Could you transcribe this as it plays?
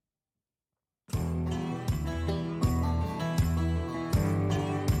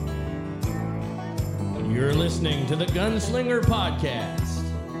You're listening to the Gunslinger Podcast,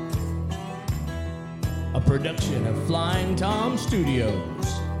 a production of Flying Tom Studios.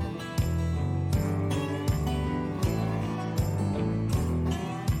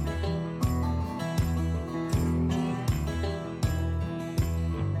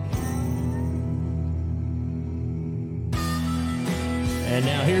 And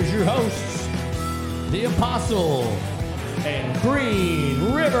now here's your hosts, the Apostle and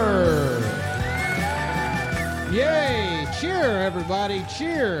Green River. Yay! Cheer, everybody,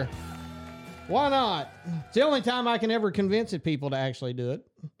 cheer. Why not? It's the only time I can ever convince people to actually do it.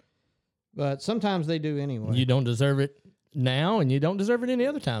 But sometimes they do anyway. You don't deserve it now, and you don't deserve it any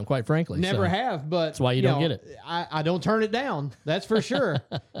other time, quite frankly. Never have, but that's why you don't get it. I don't turn it down. That's for sure.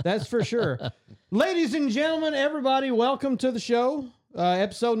 That's for sure. Ladies and gentlemen, everybody, welcome to the show.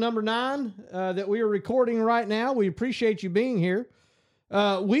 Episode number 9 that we are recording right now. We appreciate you being here.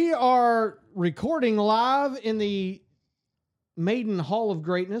 We are recording live in the Maiden Hall of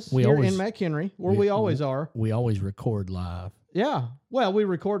Greatness in McHenry, where we always are. We always record live. Yeah. Well, we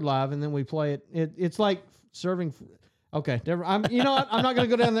record live and then we play it. It's like serving. Okay. You know what? I'm not going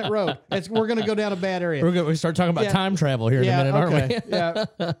to go down that road. We're going to go down a bad area. We're going to start talking about time travel here in a minute, aren't we? Yeah.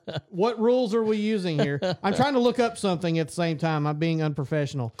 What rules are we using here? I'm trying to look up something at the same time. I'm being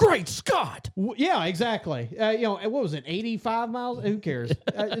unprofessional. Great Scott! Yeah, exactly. What was it? 85 miles? Who cares?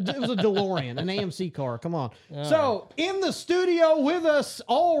 It was a DeLorean, an AMC car. Come on. So in the studio with us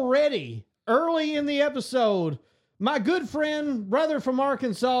already, early in the episode, my good friend, brother from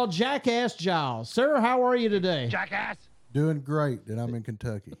Arkansas, Jackass Jiles. Sir, how are you today? Jackass! Doing great, and I'm in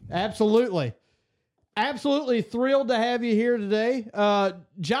Kentucky. Absolutely. Absolutely thrilled to have you here today.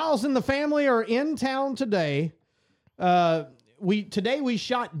 Jiles and the family are in town today. Today we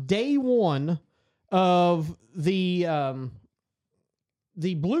shot day 1 of the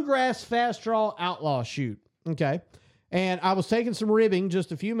Bluegrass Fast Draw Outlaw shoot. Okay. And I was taking some ribbing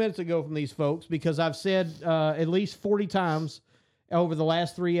just a few minutes ago from these folks because I've said at least 40 times over the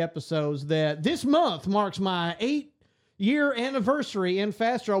last 3 episodes that this month marks my 8-year anniversary in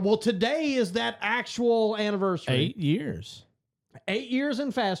Fast Draw. Well, today is that actual anniversary. 8 years. 8 years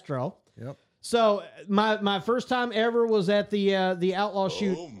in Fast Draw. Yep. So my first time ever was at the Outlaw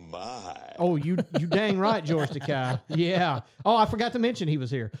shoot. Oh my! Oh, you dang right, George Takei. Yeah. Oh, I forgot to mention he was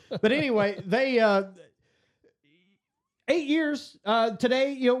here. But anyway, they 8 years.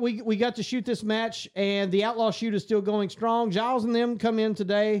 Today, we got to shoot this match, and the Outlaw shoot is still going strong. Jiles and them come in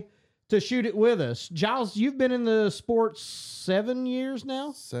today to shoot it with us. Jiles, you've been in the sport 7 years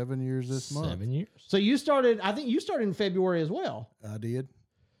now? 7 years this month. 7 years. So I think you started in February as well. I did.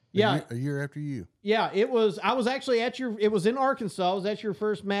 Yeah. A year after you. Yeah, I was actually it was in Arkansas. It was at your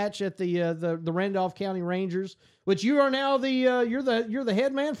first match at the Randolph County Rangers, which you are now you're the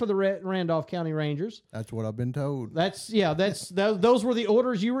head man for the Randolph County Rangers. That's what I've been told. Those were the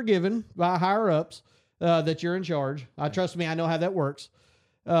orders you were given by higher ups, that you're in charge. Trust me, I know how that works.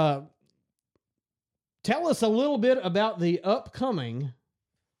 Tell us a little bit about the upcoming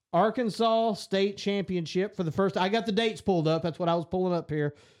Arkansas State Championship for the first. I got the dates pulled up. That's what I was pulling up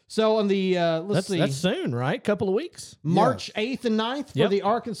here. So on the let's see, that's soon, right? Couple of weeks. March 8th and 9th for the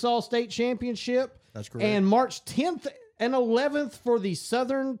Arkansas State Championship. That's correct. And March 10th and 11th for the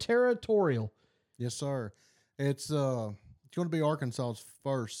Southern Territorial. Yes, sir. It's going to be Arkansas's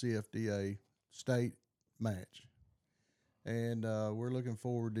first CFDA state match, and we're looking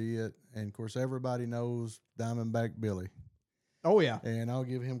forward to it. And of course, everybody knows Diamondback Billy. Oh yeah, and I'll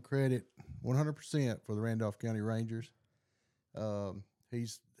give him credit 100% for the Randolph County Rangers.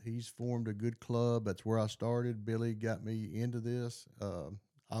 He's formed a good club. That's where I started. Billy got me into this.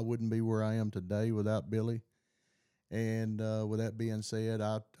 I wouldn't be where I am today without Billy. And with that being said,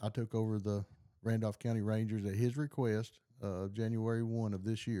 I took over the Randolph County Rangers at his request, January 1 of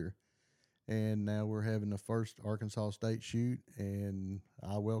this year. And now we're having the first Arkansas State shoot, and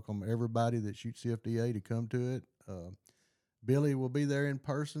I welcome everybody that shoots CFDA to come to it. Billy will be there in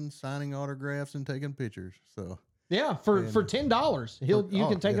person, signing autographs and taking pictures. So yeah, for $10, you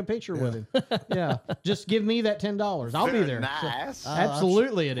can take a picture with him. Yeah, just give me that $10. I'll be there. Nice. So,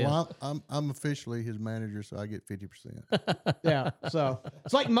 absolutely, it is. Well, I'm officially his manager, so I get 50%. Yeah, so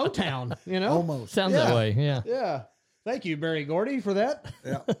it's like Motown, Almost sounds that way. Yeah. Yeah. Thank you, Barry Gordy, for that.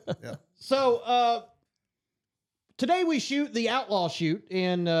 Yeah. So today we shoot the Outlaw shoot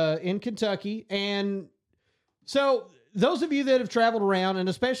in Kentucky, and so those of you that have traveled around, and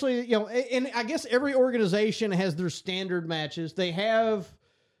especially and I guess every organization has their standard matches. They have,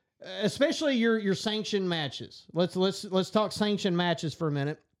 especially your sanctioned matches. Let's talk sanctioned matches for a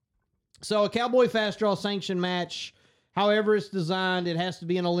minute. So a Cowboy Fast Draw sanctioned match however it's designed, it has to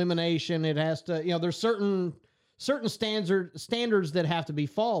be an elimination. It has to, there's certain standards that have to be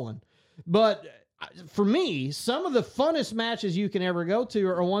fallen. But for me, some of the funnest matches you can ever go to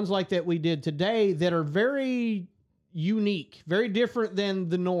are ones like that we did today that are very unique, very different than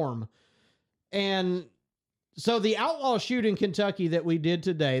the norm. And so the outlaw shoot in Kentucky that we did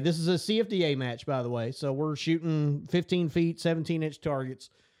today, this is a CFDA match, by the way. So we're shooting 15 feet, 17-inch targets.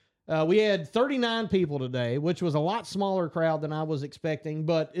 We had 39 people today, which was a lot smaller crowd than I was expecting,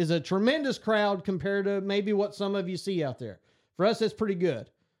 but is a tremendous crowd compared to maybe what some of you see out there. For us, that's pretty good.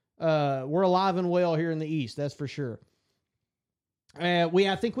 We're alive and well here in the East, that's for sure.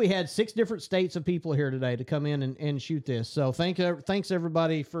 I think we had 6 different states of people here today to come in and shoot this. So thanks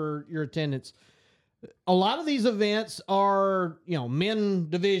everybody for your attendance. A lot of these events are, men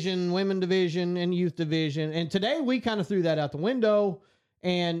division, women division, and youth division. And today we kind of threw that out the window,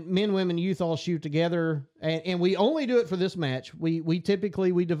 and men, women, youth all shoot together. And we only do it for this match. We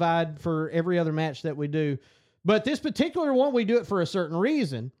typically divide for every other match that we do. But this particular one, we do it for a certain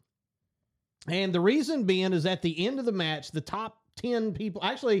reason. And the reason being is at the end of the match, the top 10 people,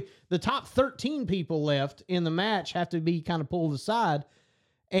 actually the top 13 people left in the match have to be kind of pulled aside.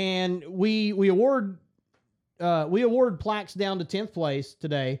 And we award plaques down to 10th place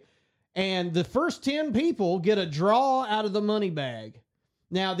today. And the first 10 people get a draw out of the money bag.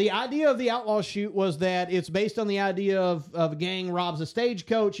 Now, the idea of the outlaw shoot was that it's based on the idea of a gang robs a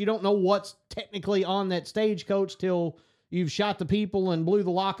stagecoach. You don't know what's technically on that stagecoach till you've shot the people and blew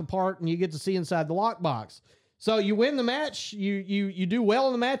the lock apart and you get to see inside the lockbox. So you win the match, you do well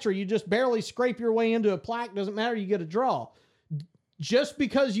in the match, or you just barely scrape your way into a plaque, doesn't matter, you get a draw. Just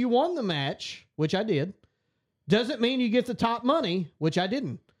because you won the match, which I did, doesn't mean you get the top money, which I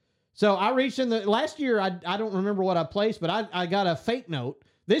didn't. So I reached in last year, I don't remember what I placed, but I got a fake note.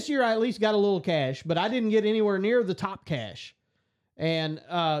 This year I at least got a little cash, but I didn't get anywhere near the top cash. And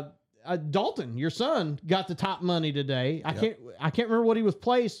Dalton, your son, got the top money today. I can't remember what he was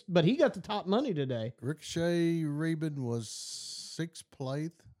placed, but he got the top money today. Ricochet Reben was 6th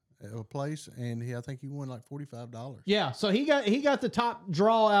place, and I think he won like $45. Yeah, so he got the top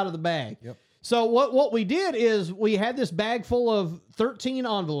draw out of the bag. Yep. So what we did is we had this bag full of 13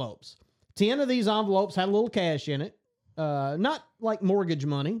 envelopes. 10 of these envelopes had a little cash in it. Not like mortgage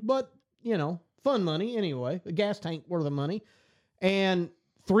money, but, fun money anyway. A gas tank worth of money. And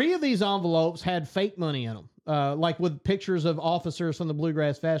 3 of these envelopes had fake money in them, like with pictures of officers from the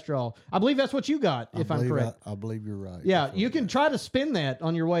Bluegrass Fast Draw. I believe that's what you got, if I'm correct. I believe you're right. Yeah, you can try to spin that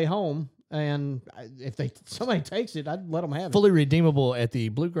on your way home. And if somebody takes it, I'd let them have it. Fully redeemable at the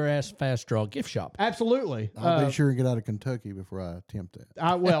Bluegrass Fast Draw gift shop. Absolutely. I'll be sure and get out of Kentucky before I attempt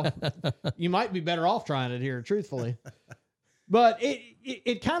that. Well, you might be better off trying it here, truthfully. But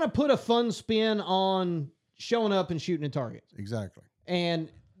it kind of put a fun spin on showing up and shooting a target. Exactly. And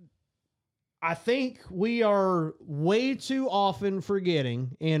I think we are way too often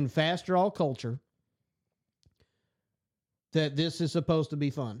forgetting in fast draw culture that this is supposed to be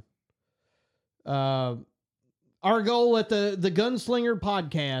fun. Our goal at the Gunslinger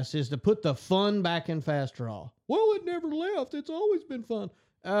podcast is to put the fun back in fast draw. Well, it never left. It's always been fun.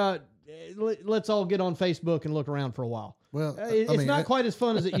 Let's all get on Facebook and look around for a while. Well, it's not quite as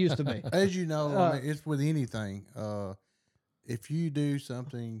fun as it used to be. As you know, it's with anything. If you do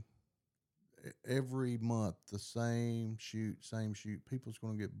something every month, the same shoot, people's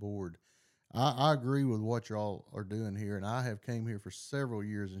going to get bored. I agree with what y'all are doing here, and I have came here for several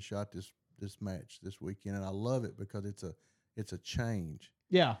years and shot this match this weekend, and I love it because it's a change.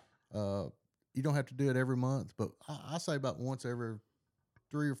 Yeah. You don't have to do it every month, but I say about once every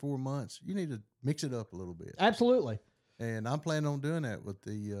 3 or 4 months, you need to mix it up a little bit. Absolutely. And I'm planning on doing that with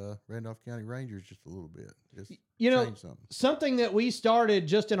the Randolph County Rangers just a little bit. Just change something that we started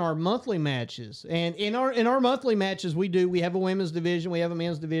just in our monthly matches, and in our monthly matches we have a women's division, we have a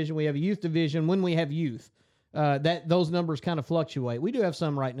men's division, we have a youth division. When we have youth, those numbers kind of fluctuate. We do have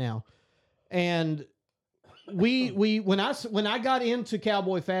some right now. And when I got into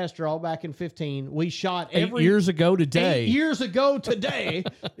Cowboy Fast Draw back in 15, we shot 8 years ago today. 8 years ago today.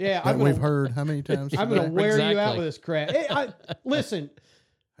 Yeah, we've heard how many times. I'm going to wear you out with this crap. Listen,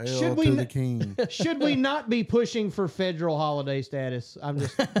 Hail to the king. Should we not be pushing for federal holiday status? I'm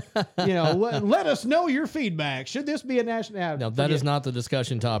just, let us know your feedback. Should this be a national? No, that is not the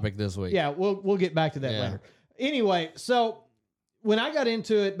discussion topic this week. Yeah, we'll get back to that later. Anyway, so when I got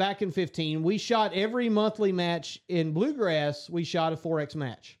into it back in 15, we shot every monthly match in Bluegrass. We shot a 4X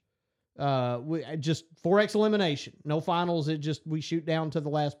match. Just 4X elimination. No finals. We shoot down to the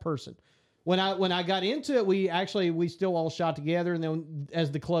last person. When I got into it, we still all shot together, and then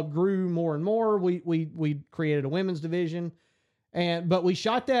as the club grew more and more, we created a women's division, but we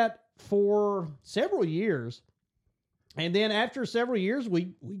shot that for several years, and then after several years,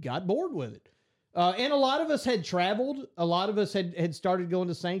 we got bored with it, and a lot of us had traveled, a lot of us had started going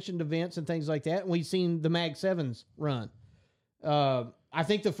to sanctioned events and things like that, and we'd seen the Mag 7s run. I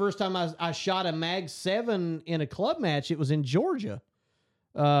think the first time I shot a Mag 7 in a club match, it was in Georgia.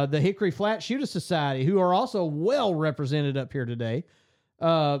 The Hickory Flat Shooter Society, who are also well represented up here today.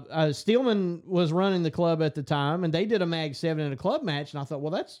 Steelman was running the club at the time, and they did a Mag 7 in a club match, and I thought,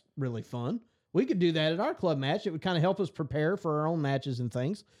 well, that's really fun. We could do that at our club match. It would kind of help us prepare for our own matches and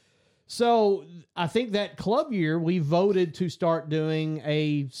things. So I think that club year, we voted to start doing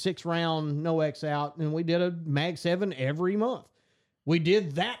a 6-round no X out, and we did a Mag 7 every month. We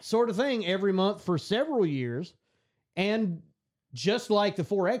did that sort of thing every month for several years, and just like the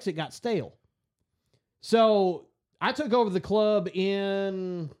 4X, it got stale. So I took over the club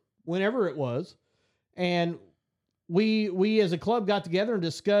in whenever it was, and we as a club got together and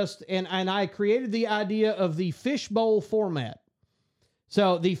discussed, and I created the idea of the fishbowl format.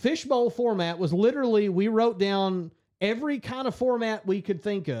 So the fishbowl format was literally, we wrote down every kind of format we could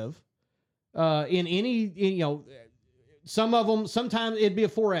think of in any, some of them, sometimes it'd be a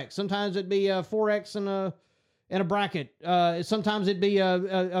 4X, sometimes it'd be a 4X and a bracket. Sometimes it'd be a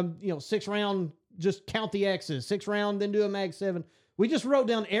 6-round, just count the X's, 6-round, then do a Mag 7. We just wrote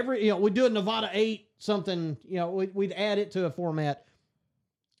down we'd do a Nevada 8 something, we'd add it to a format.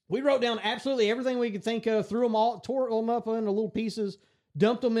 We wrote down absolutely everything we could think of, threw them all, tore them up into little pieces,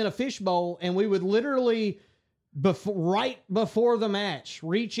 dumped them in a fishbowl, and we would literally, right before the match,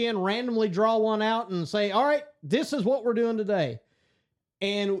 reach in, randomly draw one out and say, all right, this is what we're doing today.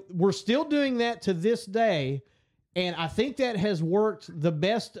 And we're still doing that to this day. And I think that has worked the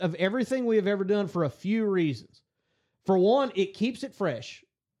best of everything we have ever done for a few reasons. For one, it keeps it fresh.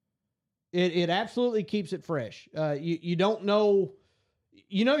 It absolutely keeps it fresh. You don't know,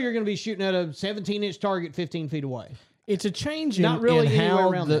 you're going to be shooting at a 17-inch target 15 feet away. It's a change Not really in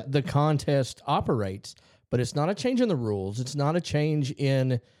how the contest operates, but it's not a change in the rules. It's not a change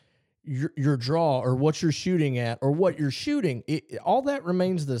in your draw or what you're shooting at or what you're shooting. All that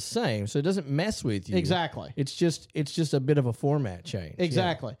remains the same, so it doesn't mess with you. Exactly. It's just a bit of a format change.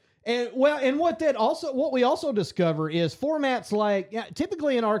 Exactly. Yeah. And what we also discover is formats like,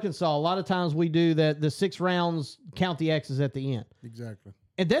 typically in Arkansas, a lot of times we do the 6 rounds, count the X's at the end. Exactly.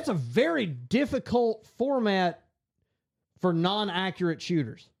 And that's a very difficult format for non-accurate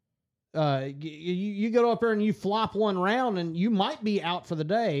shooters. You go up there and you flop one round and you might be out for the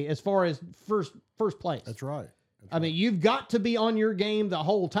day as far as first place. That's right. I mean, you've got to be on your game the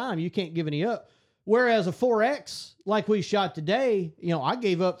whole time. You can't give any up. Whereas a 4X, like we shot today, I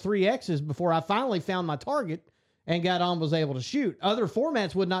gave up 3 X's before I finally found my target and was able to shoot. Other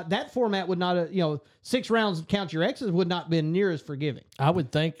formats would not, that format would not, 6 rounds count your X's would not been near as forgiving. I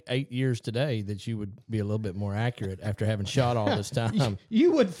would think 8 years today that you would be a little bit more accurate after having shot all this time.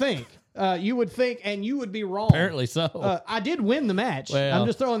 You would think, and you would be wrong. Apparently so. I did win the match. Well, I'm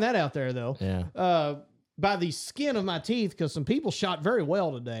just throwing that out there, though. Yeah. By the skin of my teeth, because some people shot very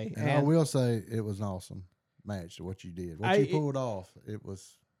well today. And I will say it was an awesome match. What you did, you pulled off, it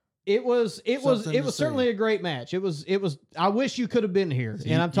was. It was certainly a great match. It was. I wish you could have been here. So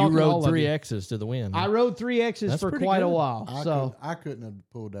and I'm talking. You rode all 3 X's to the win. I rode 3 X's for quite a while. I couldn't have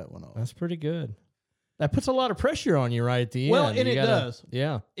pulled that one off. That's pretty good. That puts a lot of pressure on you right at the end. Well, and it does.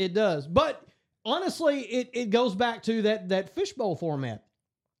 Yeah, it does. But honestly, it goes back to that fishbowl format.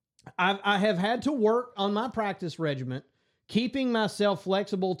 I have had to work on my practice regiment, keeping myself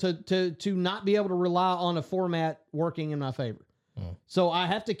flexible to not be able to rely on a format working in my favor. So I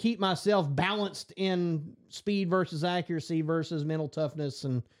have to keep myself balanced in speed versus accuracy versus mental toughness.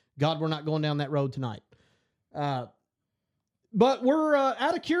 And God, we're not going down that road tonight. But we're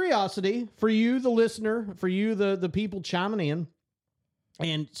out of curiosity for you, the listener, for you, the people chiming in,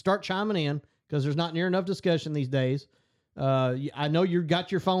 and start chiming in because there's not near enough discussion these days. I know you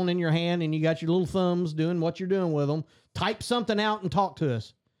got your phone in your hand and you got your little thumbs doing what you're doing with them. Type something out and talk to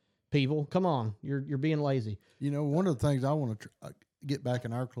us. People, come on. You're being lazy. One of the things I want to get back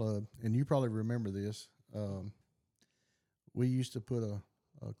in our club, and you probably remember this, we used to put a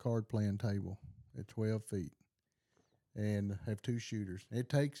card playing table at 12 feet and have 2 shooters.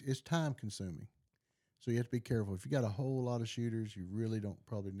 It's time consuming. So you have to be careful. If you got a whole lot of shooters, you really don't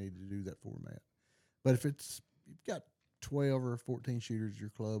probably need to do that format. But if you've got 12 or 14 shooters at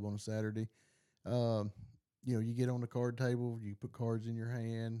your club on a Saturday, you get on the card table, you put cards in your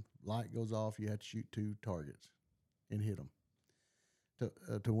hand, light goes off, you have to shoot 2 targets and hit them.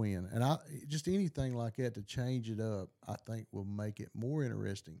 to win. And just anything like that to change it up, I think will make it more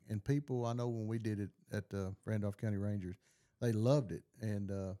interesting. And people, I know when we did it at the Randolph County Rangers, they loved it.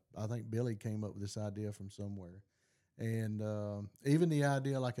 And I think Billy came up with this idea from somewhere. And even the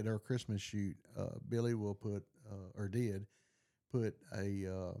idea, like at our Christmas shoot, Billy will put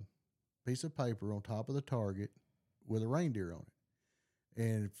a piece of paper on top of the target with a reindeer on it.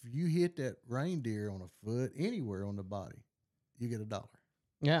 And if you hit that reindeer on a foot, anywhere on the body, you get $1.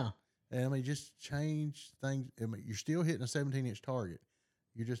 Yeah. And I mean, just change things. I mean, you're still hitting a 17-inch target.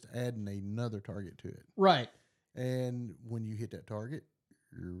 You're just adding another target to it. Right. And when you hit that target,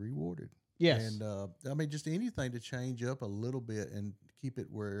 you're rewarded. Yes. And I mean, just anything to change up a little bit and keep it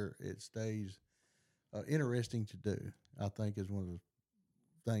where it stays interesting to do, I think is one of the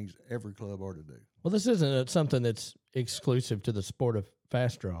things every club ought to do. Well, this isn't something that's exclusive to the sport of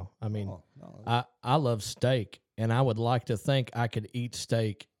fast draw. I mean, I love steak, and I would like to think I could eat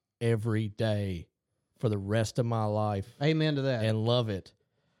steak every day for the rest of my life. Amen to that. And love it.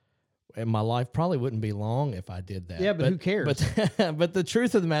 And my life probably wouldn't be long if I did that. Yeah, but who cares? But the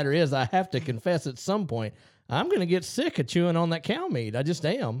truth of the matter is, I have to confess at some point, I'm going to get sick of chewing on that cow meat. I just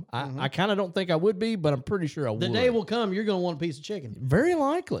am. I kind of don't think I would be, but I'm pretty sure I would. The day will come, you're going to want a piece of chicken. Very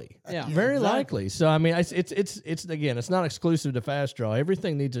likely. Yeah, very exactly. likely. So I mean, it's again, it's not exclusive to fast draw.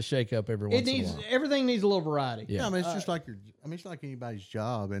 Everything needs a shake up every once in a while. Everything needs a little variety. Yeah. I mean, it's just like it's like anybody's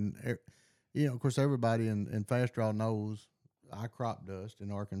job, and of course, everybody in fast draw knows I crop dust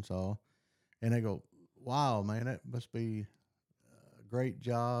in Arkansas, and they go, "Wow, man, that must be a great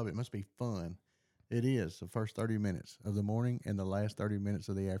job. It must be fun." It is the first 30 minutes of the morning and the last 30 minutes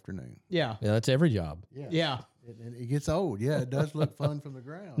of the afternoon. Yeah. Yeah, that's every job. Yeah. It gets old. Yeah, it does look fun from the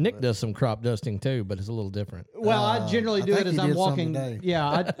ground. Nick does some crop dusting too, but it's a little different. Well, I generally do it as I'm walking. Today.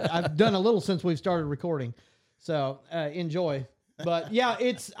 Yeah, I've done a little since we've started recording, so enjoy. But yeah,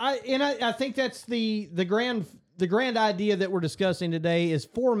 I think that's the grand idea that we're discussing today is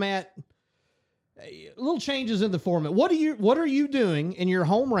format. Little changes in the format. What are you doing in your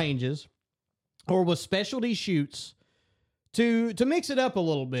home ranges or with specialty shoots to mix it up a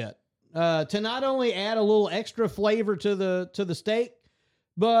little bit? To not only add a little extra flavor to the steak,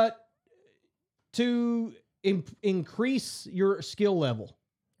 but to increase your skill level.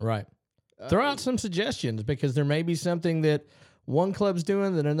 Right. Throw out some suggestions, because there may be something that one club's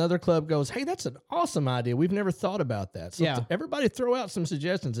doing that another club goes, "Hey, that's an awesome idea. We've never thought about that." So everybody throw out some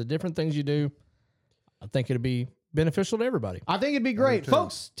suggestions of different things you do. I think it'd be beneficial to everybody. I think it'd be great.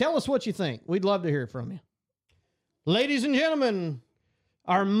 Folks, tell us what you think. We'd love to hear from you. Ladies and gentlemen,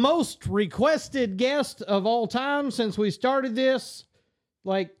 our most requested guest of all time since we started this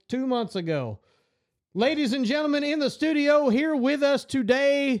like 2 months ago. Ladies and gentlemen, in the studio here with us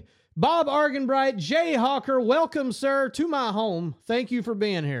today, Bob Arganbright, Jayhawker. Welcome, sir, to my home. Thank you for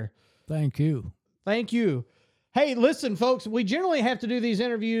being here. Thank you. Thank you. Hey, listen, folks, we generally have to do these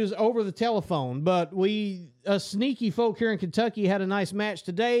interviews over the telephone, but sneaky folk here in Kentucky had a nice match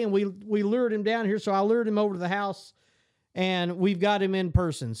today, and we lured him down here, so I lured him over to the house, and we've got him in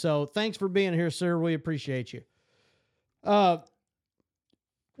person. So thanks for being here, sir. We appreciate you.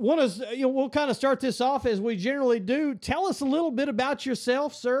 We'll kind of start this off as we generally do. Tell us a little bit about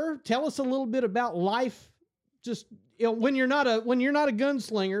yourself, sir. Tell us a little bit about life. Just when you're not a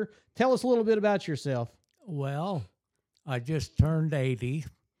gunslinger, tell us a little bit about yourself. Well, I just turned 80.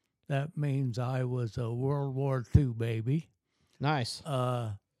 That means I was a World War II baby. Nice.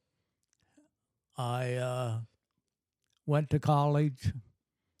 I went to college,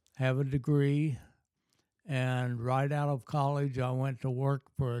 have a degree, and right out of college, I went to work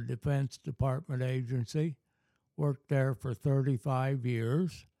for a Defense Department agency, worked there for 35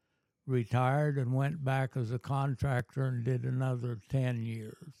 years, retired, and went back as a contractor and did another 10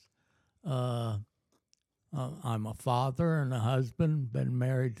 years. I'm a father and a husband, been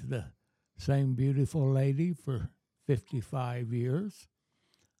married to the same beautiful lady for 55 years.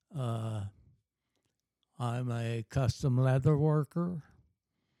 I'm a custom leather worker.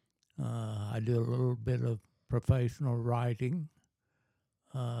 I do a little bit of professional writing.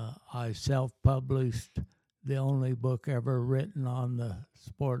 I self-published the only book ever written on the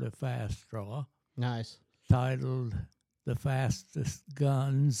sport of fast draw. Nice. Titled The Fastest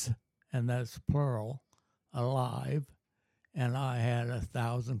Guns, and that's plural, alive, and I had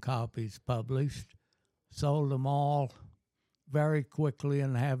 1,000 copies published, sold them all very quickly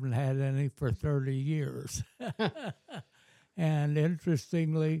and haven't had any for 30 years. And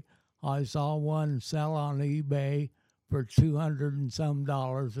interestingly, I saw one sell on eBay for $200 and some,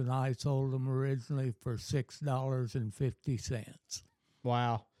 and I sold them originally for $6.50.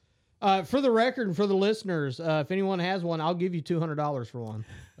 Wow. For the record and for the listeners, if anyone has one, I'll give you $200 for one.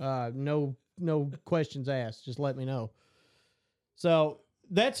 No questions asked. Just let me know. So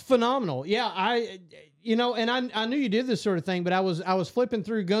that's phenomenal. Yeah, and I knew you did this sort of thing, but I was flipping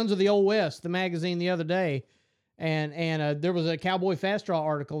through Guns of the Old West, the magazine, the other day, and there was a Cowboy Fast Draw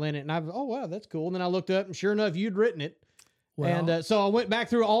article in it, and I was, oh wow, that's cool. And then I looked up, and sure enough, you'd written it. Well, and so I went back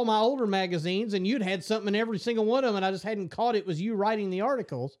through all my older magazines, and you'd had something in every single one of them, and I just hadn't caught it was you writing the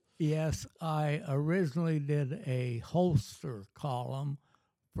articles. Yes, I originally did a holster column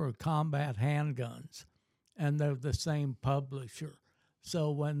for combat handguns, and they're the same publisher.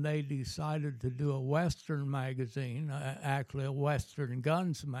 So when they decided to do a Western magazine, actually a Western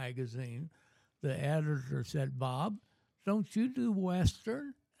Guns magazine, the editor said, Bob, don't you do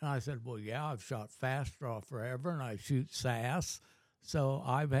Western? And I said, well, yeah, I've shot fast draw forever, and I shoot SAS, so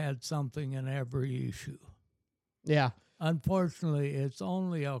I've had something in every issue. Yeah. Unfortunately, it's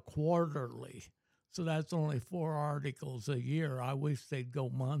only a quarterly, so that's only 4 articles a year. I wish they'd go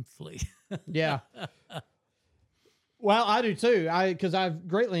monthly. Yeah. Well, I do too, because I've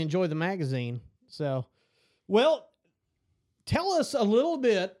greatly enjoyed the magazine. So, well, tell us a little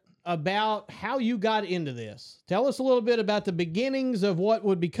bit about how you got into this. Tell us a little bit about the beginnings of what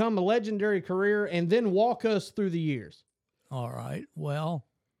would become a legendary career, and then walk us through the years. All right. Well,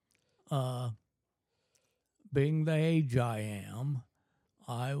 being the age I am,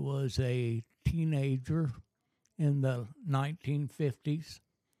 I was a teenager in the 1950s.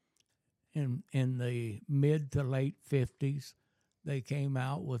 In the mid to late 50s, they came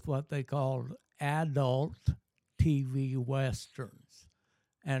out with what they called adult TV westerns.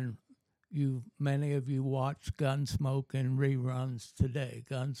 And many of you watch Gunsmoke in reruns today.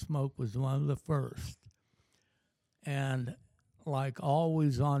 Gunsmoke was one of the first. And like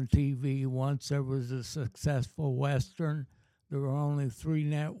always on TV, once there was a successful Western, there were only 3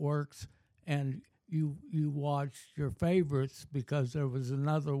 networks, and you watched your favorites because there was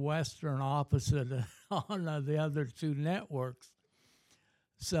another Western opposite on the other 2 networks.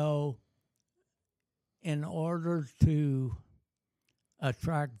 So in order to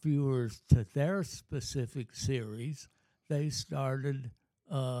attract viewers to their specific series, they started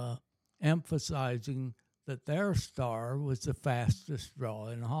emphasizing that their star was the fastest draw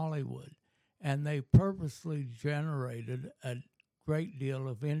in Hollywood. And they purposely generated a great deal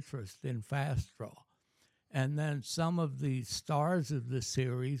of interest in fast draw. And then some of the stars of the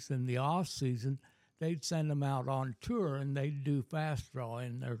series in the off season, they'd send them out on tour, and they'd do fast draw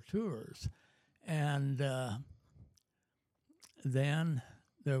in their tours. And then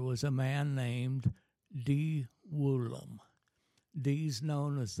there was a man named D. Woolham. D's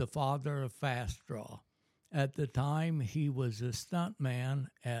known as the father of fast draw. At the time, he was a stuntman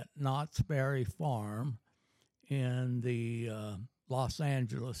at Knott's Berry Farm in the Los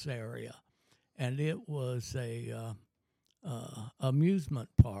Angeles area. And it was a amusement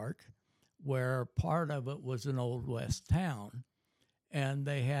park where part of it was an Old West town. And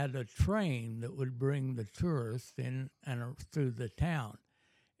they had a train that would bring the tourists in and through the town.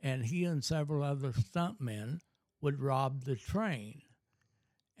 And he and several other stuntmen would rob the train.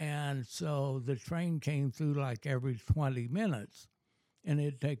 And so the train came through like every 20 minutes, and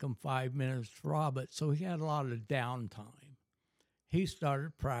it'd take him 5 minutes to rob it. So he had a lot of downtime. He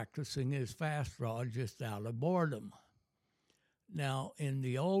started practicing his fast draw just out of boredom. Now, in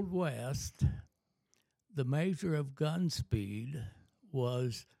the Old West, the measure of gun speed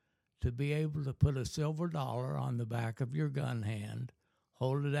was to be able to put a silver dollar on the back of your gun hand,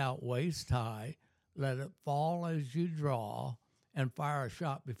 hold it out waist high, let it fall as you draw, and fire a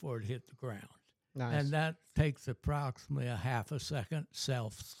shot before it hit the ground. Nice. And that takes approximately a half a second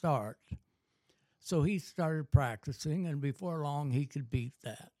self-start. So he started practicing, and before long he could beat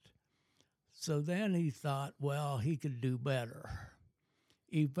that. So then he thought, well, he could do better.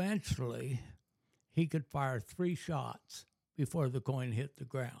 Eventually, he could fire 3 shots before the coin hit the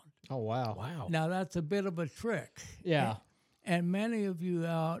ground. Oh, wow. Wow. Now, that's a bit of a trick. Yeah. And many of you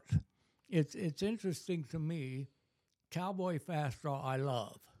out, it's interesting to me, cowboy fast draw I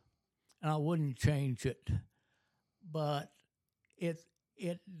love, and I wouldn't change it. But it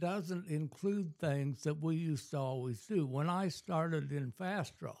doesn't include things that we used to always do. When I started in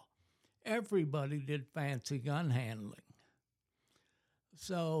fast draw, everybody did fancy gun handling.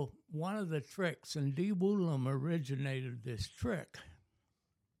 So one of the tricks, and D. Woolham originated this trick,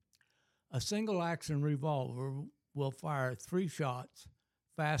 a single action revolver will fire 3 shots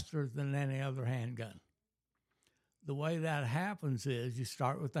faster than any other handgun. The way that happens is you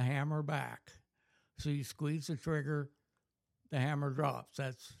start with the hammer back. So you squeeze the trigger, the hammer drops.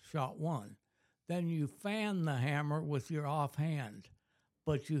 That's shot 1. Then you fan the hammer with your offhand.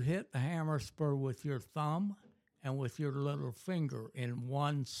 but you hit the hammer spur with your thumb and with your little finger in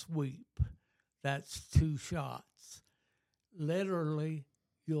one sweep. That's 2 shots. Literally,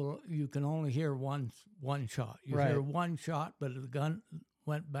 you can only hear one shot. You Right. hear one shot, but the gun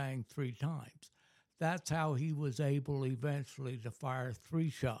went bang 3 times. That's how he was able eventually to fire 3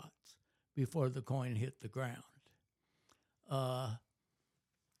 shots before the coin hit the ground.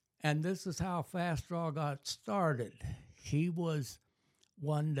 And this is how Fast Draw got started. He was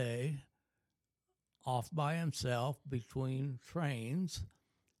one day off by himself between trains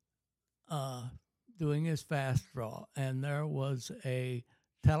doing his Fast Draw, and there was a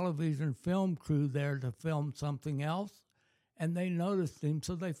television film crew there to film something else, and they noticed him,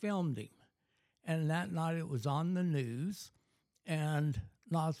 so they filmed him. And that night it was on the news, and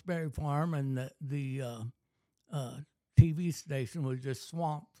Knott's Berry Farm and the TV station was just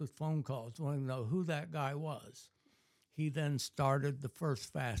swamped with phone calls wanting to know who that guy was. He then started the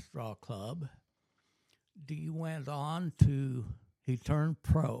first Fast Draw Club. He went on he turned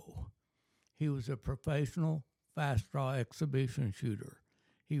pro. He was a professional Fast Draw exhibition shooter.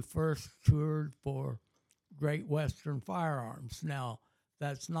 He first toured for Great Western Firearms. Now,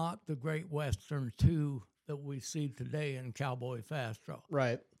 that's not the Great Western 2 that we see today in Cowboy Fast Draw.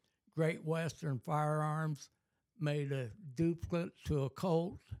 Right. Great Western Firearms made a duplicate to a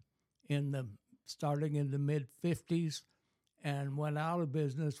Colt starting in the mid-50s and went out of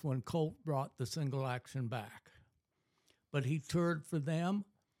business when Colt brought the single action back. But he toured for them.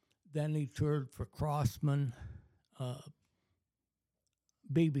 Then he toured for Crossman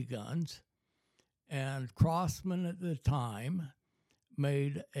BB guns. And Crossman at the time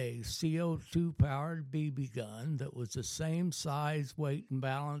made a CO2-powered BB gun that was the same size, weight, and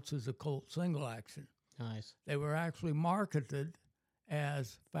balance as a Colt single action. Nice. They were actually marketed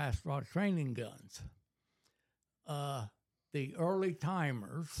as Fast Draw training guns. The early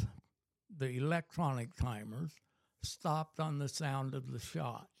timers, the electronic timers, stopped on the sound of the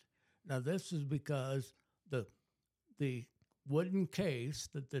shot. Now, this is because the wooden case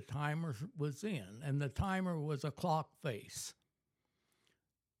that the timer was in, and the timer was a clock face.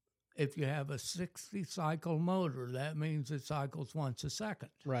 If you have a 60-cycle motor, that means it cycles once a second.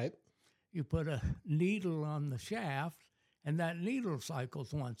 Right. You put a needle on the shaft, and that needle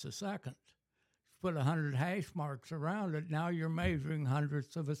cycles once a second. You put 100 hash marks around it, now you're measuring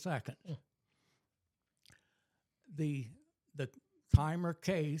hundredths of a second. The timer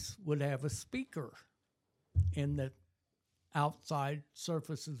case would have a speaker in the outside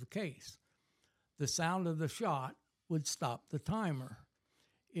surface of the case. The sound of the shot would stop the timer.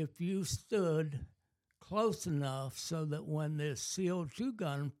 If you stood close enough so that when this CO2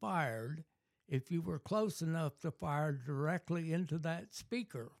 gun fired, if you were close enough to fire directly into that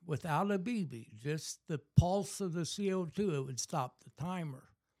speaker without a BB, just the pulse of the CO2, it would stop the timer.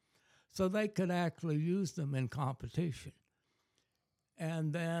 So they could actually use them in competition.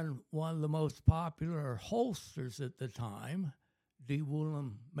 And then one of the most popular holsters at the time, D.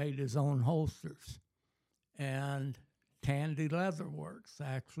 Woolham made his own holsters. And Tandy Leatherworks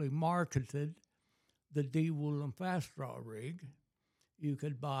actually marketed the D. Woolham Fast Draw rig. You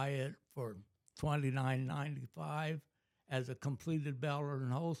could buy it for $29.95 as a completed belt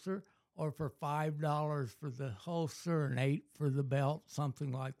and holster, or for $5 for the holster and $8 for the belt,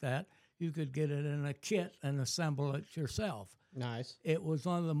 something like that. You could get it in a kit and assemble it yourself. Nice. It was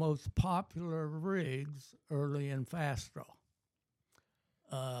one of the most popular rigs early in Fast Draw.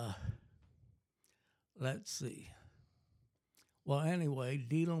 Let's see. Well, anyway,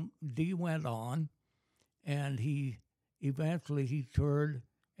 D went on, and he eventually toured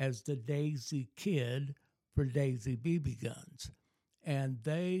as the Daisy Kid for Daisy BB guns. And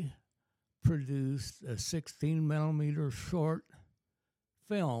they produced a 16-millimeter short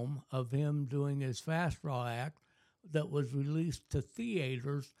film of him doing his Fast Draw act that was released to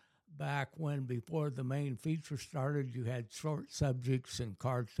theaters back when, before the main feature started, you had short subjects and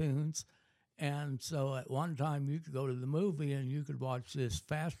cartoons. And so at one time you could go to the movie and you could watch this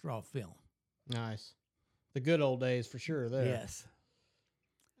Fast Draw film. Nice. The good old days for sure there. Yes.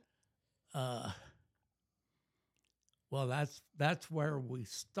 Well, that's where we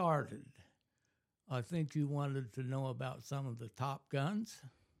started. I think you wanted to know about some of the top guns.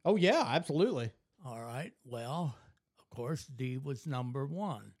 Oh, yeah, absolutely. All right. Well, of course, D was number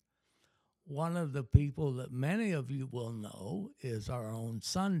one. One of the people that many of you will know is our own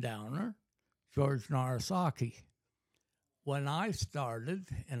Sundowner, George Narasaki. When I started,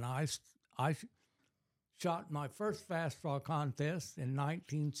 and I shot my first Fast Draw contest in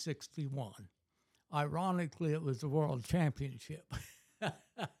 1961. Ironically, it was the World Championship.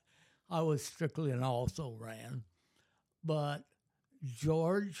 I was strictly an also ran. But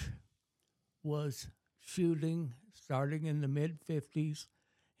George was shooting starting in the mid-50s.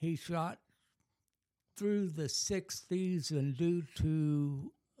 He shot through the 60s, and due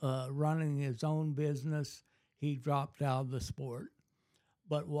to running his own business, he dropped out of the sport.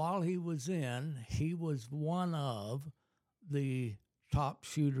 But while he was in, he was one of the top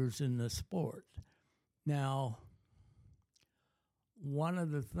shooters in the sport. Now, one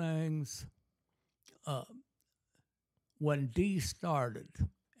of the things, when D started,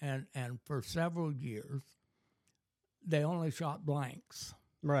 and for several years, they only shot blanks.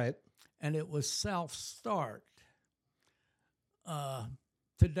 Right. And it was self-start.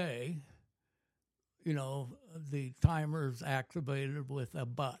 Today, the timer's activated with a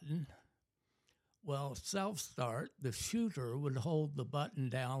button. Well, self-start, the shooter would hold the button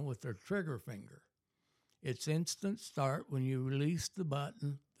down with their trigger finger. It's instant start. When you release the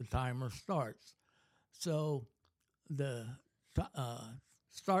button, the timer starts. So the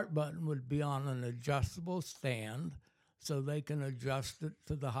start button would be on an adjustable stand, so they can adjust it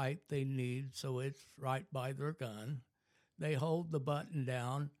to the height they need so it's right by their gun. They hold the button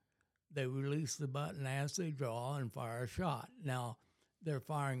down. They release the button as they draw and fire a shot. Now, they're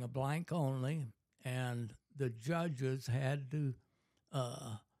firing a blank only, and the judges had to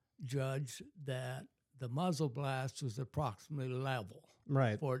judge that the muzzle blast was approximately level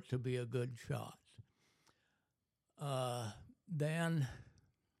Right. for it to be a good shot. Then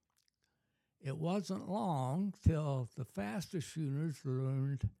it wasn't long till the fastest shooters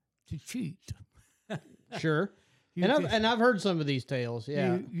learned to cheat. Sure. You And could- I've heard some of these tales.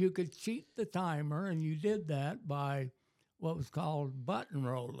 Yeah. You could cheat the timer, and you did that by what was called button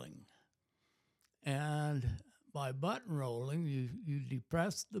rolling. And by button rolling, you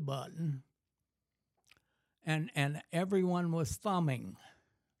depressed the button, and everyone was thumbing.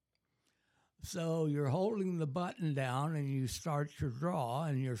 So you're holding the button down, and you start your draw,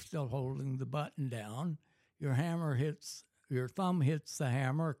 and you're still holding the button down. Your thumb hits the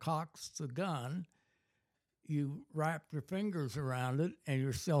hammer, cocks the gun. You wrap your fingers around it, and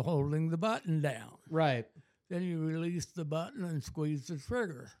you're still holding the button down. Right. Then you release the button and squeeze the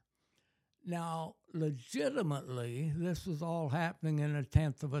trigger. Now, legitimately, this was all happening in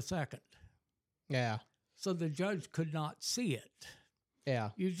 1/10 of a second. Yeah. So the judge could not see it.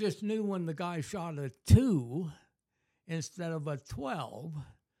 Yeah. You just knew when the guy shot a 2 instead of a 12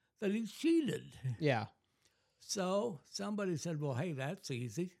 that he cheated. Yeah. So somebody said, well, hey, that's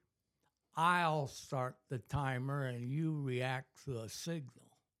easy. I'll start the timer and you react to a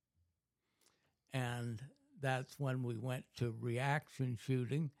signal. And that's when we went to reaction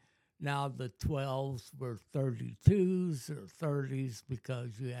shooting. Now the 12s were 32s or 30s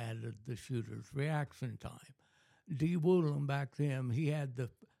because you added the shooter's reaction time. D. Woolham, back then, he had the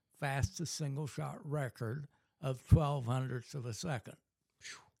fastest single-shot record of 0.12 of a second.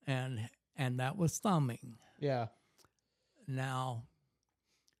 And that was thumbing. Yeah. Now,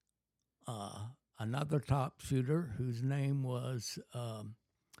 another top shooter whose name was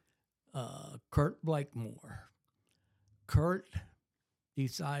Kurt Blakemore. Kurt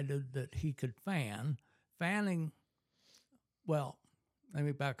decided that he could fan. Fanning, well, let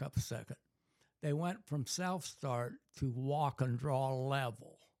me back up a second. They went from self-start to walk and draw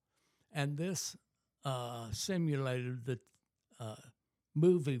level. And this simulated the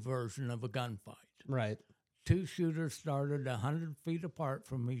movie version of a gunfight. Right. Two shooters started 100 feet apart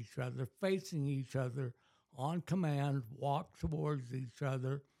from each other, facing each other on command, walked towards each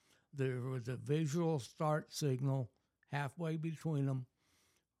other. There was a visual start signal halfway between them.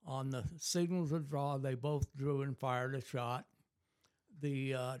 On the signal to draw, they both drew and fired a shot.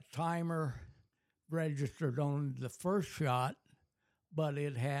 The timer registered on the first shot, but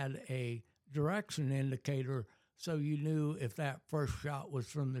it had a direction indicator, so you knew if that first shot was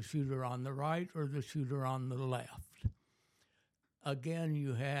from the shooter on the right or the shooter on the left. Again,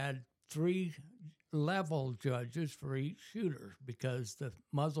 you had 3 level judges for each shooter because the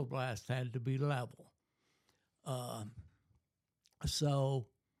muzzle blast had to be level. So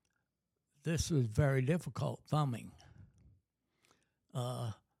this was very difficult thumbing.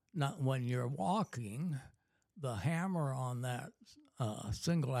 Not when you're walking, the hammer on that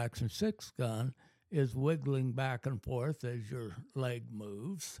single action 6 gun is wiggling back and forth as your leg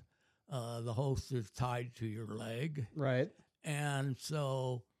moves. The holster is tied to your leg. Right. And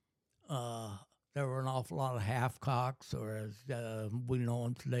so there were an awful lot of half cocks, or as we know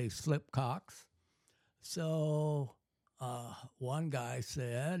them today, slip cocks. So one guy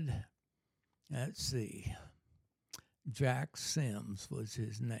said, let's see, Jack Sims was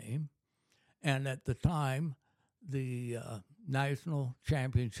his name. And at the time, the national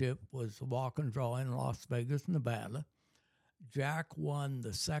championship was walk and draw in Las Vegas, Nevada. Jack won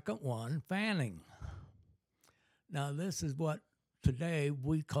the second one, fanning. Now, this is what today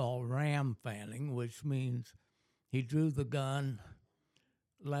we call ram fanning, which means he drew the gun,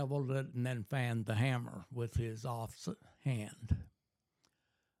 leveled it, and then fanned the hammer with his opposite hand.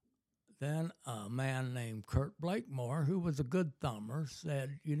 Then a man named Kurt Blakemore, who was a good thumber,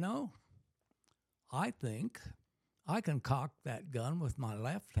 said, I think I can cock that gun with my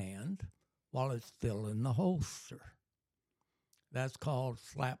left hand while it's still in the holster. That's called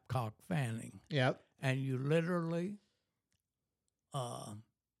slap cock fanning. Yep. And you literally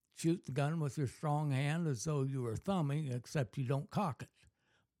shoot the gun with your strong hand as though you were thumbing, except you don't cock it.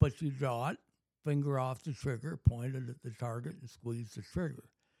 But you draw it, finger off the trigger, point it at the target, and squeeze the trigger.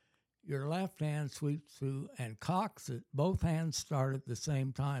 Your left hand sweeps through and cocks it. Both hands start at the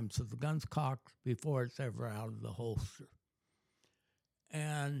same time, so the gun's cocked before it's ever out of the holster.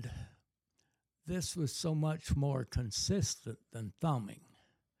 And this was so much more consistent than thumbing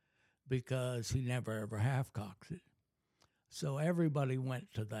because he never ever half-cocked it. So everybody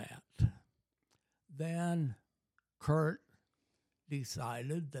went to that. Then Kurt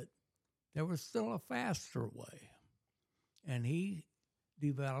decided that there was still a faster way, and he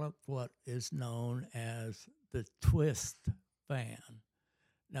developed what is known as the twist fan.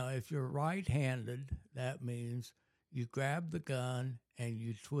 Now, if you're right-handed, that means you grab the gun and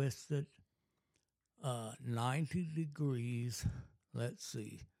you twist it 90 degrees,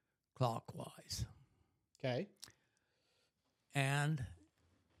 clockwise. Okay. And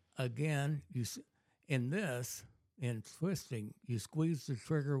again, in twisting, you squeeze the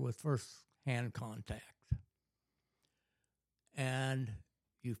trigger with first hand contact. And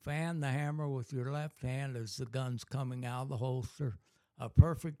you fan the hammer with your left hand as the gun's coming out of the holster. A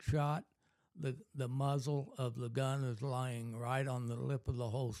perfect shot. The muzzle of the gun is lying right on the lip of the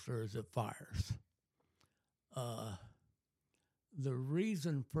holster as it fires. The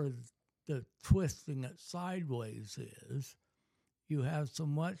reason for the twisting it sideways is you have so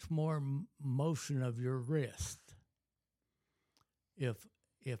much more motion of your wrist.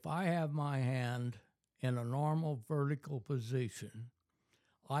 If I have my hand in a normal vertical position,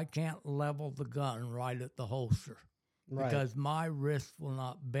 I can't level the gun right at the holster because my wrist will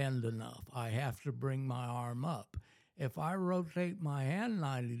not bend enough. I have to bring my arm up. If I rotate my hand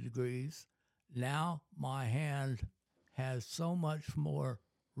 90 degrees, now my hand has so much more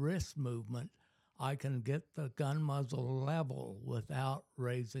wrist movement, I can get the gun muzzle level without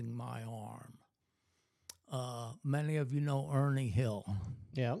raising my arm. Many of you know Ernie Hill.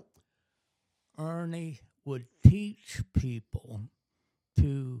 Yeah. Ernie would teach people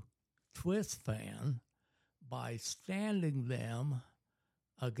to twist fan by standing them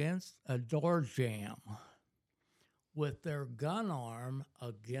against a door jamb with their gun arm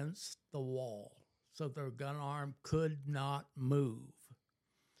against the wall, so their gun arm could not move.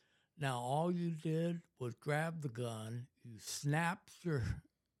 Now, all you did was grab the gun, you snapped your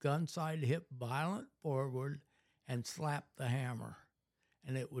gun side hip violent forward and slapped the hammer,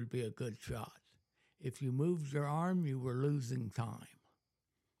 and it would be a good shot. If you moved your arm, you were losing time.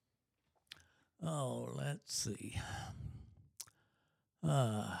 Oh, let's see.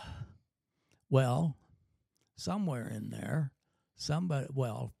 Well, somewhere in there,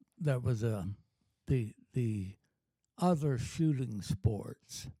 there was the other shooting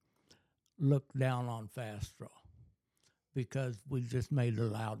sports looked down on fast draw because we just made a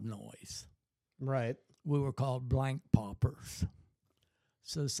loud noise. Right. We were called blank poppers.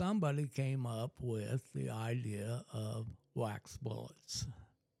 So somebody came up with the idea of wax bullets.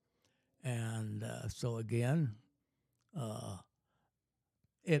 And so again,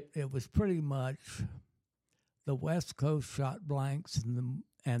 it was pretty much the West Coast shot blanks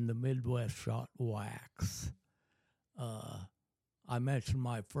and the Midwest shot wax. I mentioned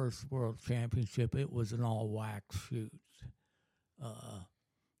my first world championship. It was an all wax shoot.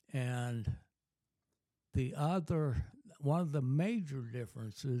 And one of the major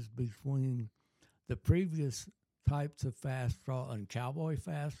differences between the previous types of fast draw and cowboy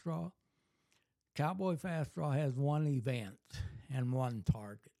fast draw has one event and one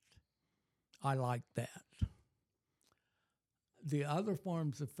target. I like that. The other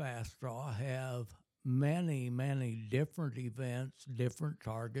forms of fast draw have many, many different events, different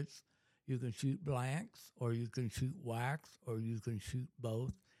targets. You can shoot blanks, or you can shoot wax, or you can shoot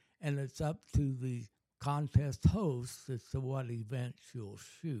both. And it's up to the contest host as to what events you'll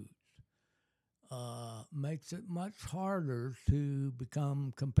shoot. Makes it much harder to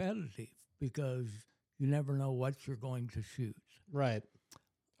become competitive because you never know what you're going to shoot. Right.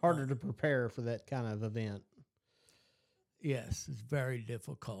 Harder to prepare for that kind of event. Yes, it's very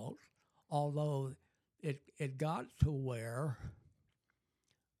difficult. Although it got to where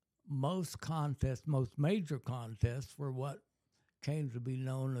most major contests were what came to be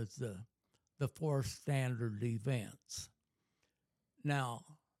known as the 4 standard events. Now,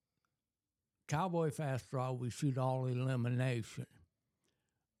 cowboy fast draw, we shoot all elimination.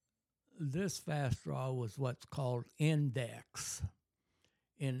 This fast draw was what's called index.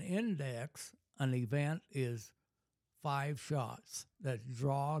 In index, an event is 5 shots. That's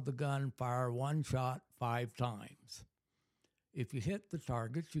draw the gun, fire 1 shot 5 times. If you hit the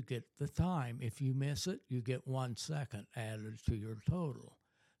target, you get the time. If you miss it, you get 1 second added to your total.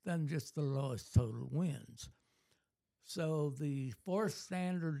 Then just the lowest total wins. So the 4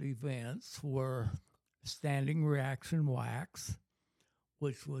 standard events were standing reaction wax,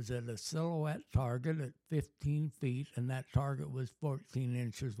 which was at a silhouette target at 15 feet, and that target was 14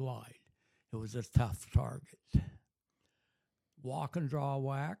 inches wide. It was a tough target. Walk and draw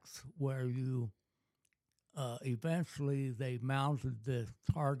wax, where you eventually they mounted the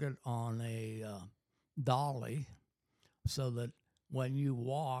target on a dolly so that when you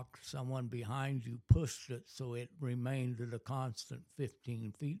walked, someone behind you pushed it so it remained at a constant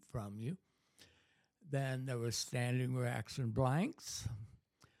 15 feet from you. Then there was standing reaction blanks,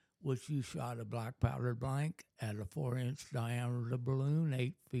 which you shot a black powder blank at a 4-inch diameter balloon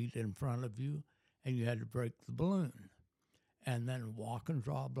 8 feet in front of you, and you had to break the balloon. And then walk and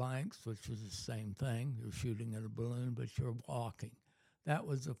draw blanks, which was the same thing. You're shooting at a balloon, but you're walking. That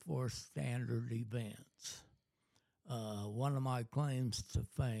was the 4 standard events. One of my claims to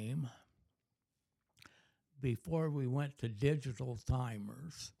fame, before we went to digital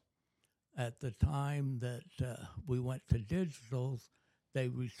timers, at the time that we went to digitals, they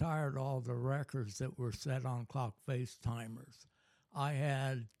retired all the records that were set on clock face timers. I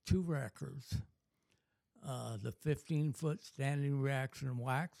had 2 records. The 15-foot standing reaction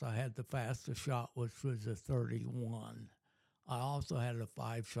wax, I had the fastest shot, which was a 31. I also had a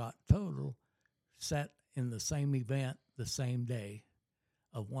 5-shot total set in the same event the same day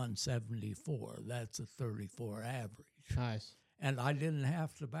of 174. That's a 34 average. Nice. And I didn't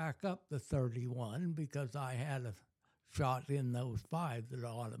have to back up the 31 because I had a shot in those 5 that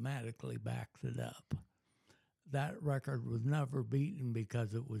automatically backed it up. That record was never beaten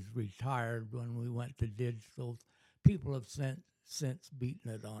because it was retired when we went to digital. People have since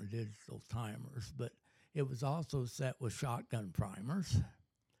beaten it on digital timers, but it was also set with shotgun primers,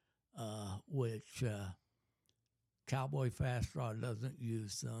 which Cowboy Fast Draw doesn't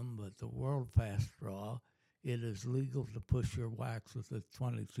use them, but the World Fast Draw, it is legal to push your wax with a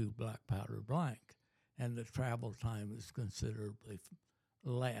 22 black powder blank, and the travel time is considerably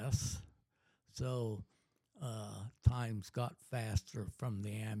less. So times got faster from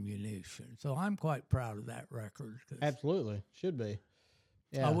the ammunition. So I'm quite proud of that record. Absolutely. Should be.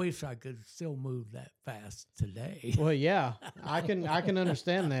 Yeah. I wish I could still move that fast today. Well, yeah, I can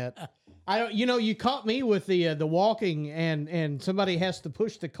understand that. I don't, you caught me with the walking and somebody has to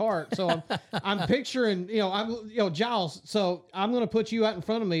push the cart. So I'm picturing, Jiles. So I'm going to put you out in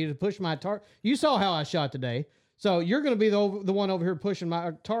front of me to push my target. You saw how I shot today. So you're going to be the one over here pushing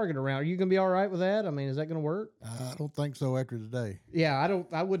my target around. Are you going to be all right with that? I mean, is that going to work? I don't think so after today. Yeah,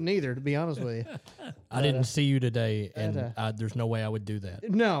 I wouldn't either, to be honest with you. I didn't see you today, and there's no way I would do that.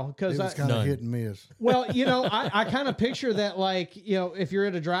 No, because it was kind of hit and miss. Well, I kind of picture that like, if you're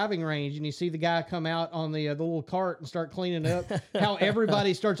at a driving range and you see the guy come out on the little cart and start cleaning up, how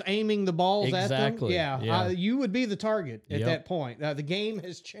everybody starts aiming the balls at them. Yeah. You would be the target at that point. The game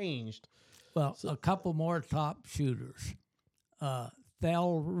has changed. Well, a couple more top shooters.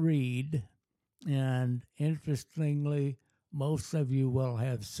 Thel Reed, and interestingly, most of you will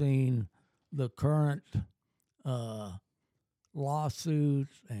have seen the current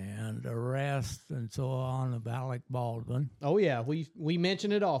lawsuits and arrests and so on of Alec Baldwin. Oh, yeah. We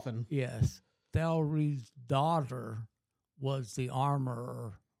mention it often. Yes. Thel Reed's daughter was the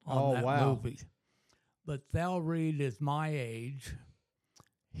armorer on that movie. But Thel Reed is my age.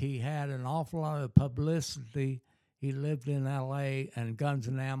 He had an awful lot of publicity. He lived in L.A., and Guns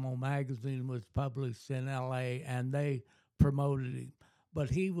and Ammo magazine was published in L.A., and they promoted him. But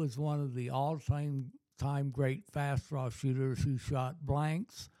he was one of the all-time great fast draw shooters who shot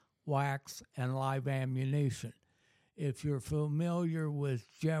blanks, wax, and live ammunition. If you're familiar with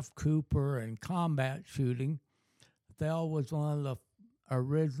Jeff Cooper and combat shooting, Thel was one of the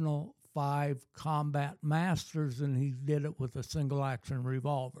original 5 combat masters, and he did it with a single action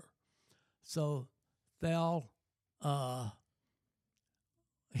revolver. So Thel,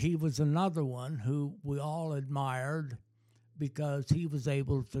 he was another one who we all admired because he was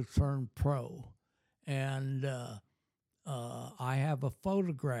able to turn pro. And I have a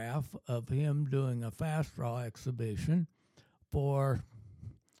photograph of him doing a fast draw exhibition for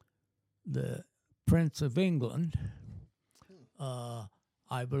the Prince of England.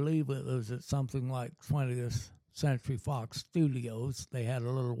 I believe it was at something like 20th Century Fox Studios. They had a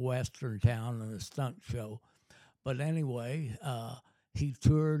little western town and a stunt show. But anyway, he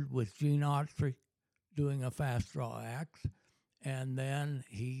toured with Gene Autry doing a fast draw act, and then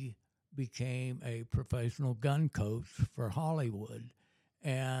he became a professional gun coach for Hollywood.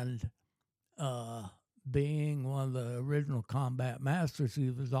 And being one of the original combat masters, he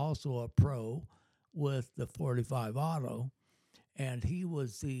was also a pro with the 45 Auto. And he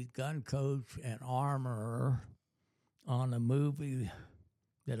was the gun coach and armorer on a movie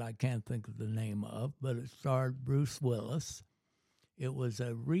that I can't think of the name of, but it starred Bruce Willis. It was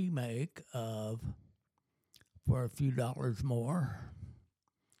a remake of For a Few Dollars More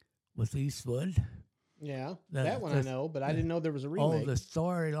with Eastwood. Yeah, that one I know, but I didn't know there was a remake. Oh, the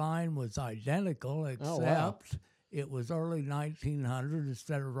storyline was identical, except it was early 1900.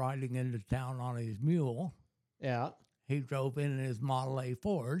 Instead of riding into town on his mule, he drove in his Model A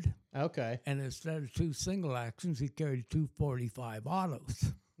Ford. Okay. And instead of 2 single actions, he carried 2 45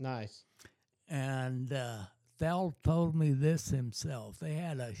 autos. Nice. And Thel told me this himself. They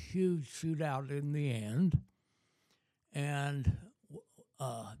had a huge shootout in the end, and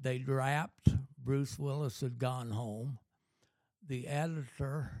they wrapped. Bruce Willis had gone home. The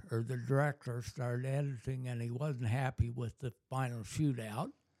editor or the director started editing, and he wasn't happy with the final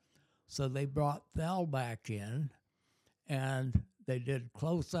shootout. So they brought Thel back in, and they did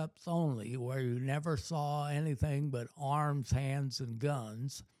close-ups only, where you never saw anything but arms, hands, and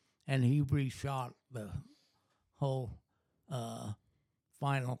guns, and he reshot the whole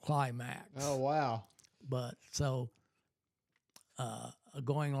final climax. Oh, wow. But so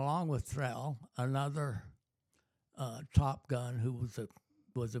going along with Thel, another Top Gun who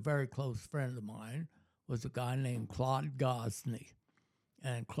was a very close friend of mine was a guy named Claude Gosney.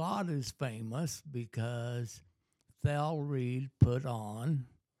 And Claude is famous because Thel Reed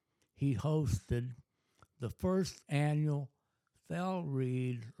he hosted the first annual Thel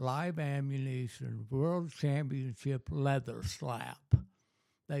Reed Live Ammunition World Championship Leather Slap.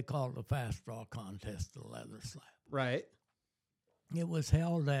 They called the fast draw contest the Leather Slap. Right. It was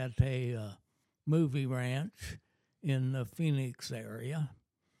held at a movie ranch in the Phoenix area,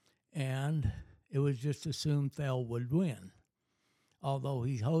 and it was just assumed Thel would win. Although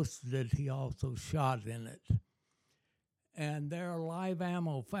he hosted it, he also shot in it. And their live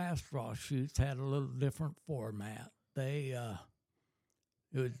ammo fast draw shoots had a little different format. It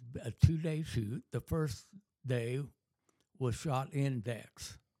was a 2-day shoot. The first day was shot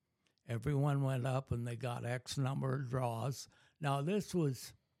index. Everyone went up and they got X number of draws. Now this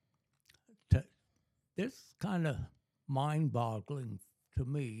kind of mind-boggling to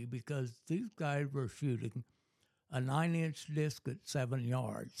me because these guys were shooting a 9-inch disc at 7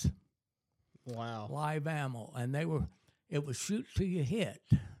 yards. Wow. Live ammo. And it was shoot till you hit.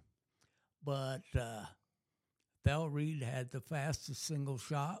 But Thel Reed had the fastest single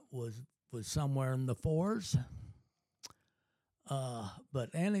shot, was somewhere in the 4s. But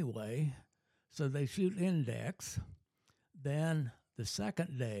anyway, so they shoot index. Then the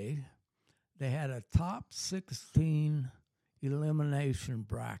second day, they had a top 16 elimination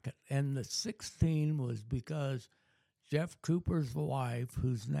bracket. And the 16 was because Jeff Cooper's wife,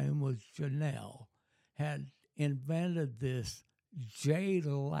 whose name was Janelle, had invented this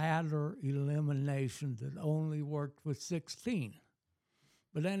J-ladder elimination that only worked with 16.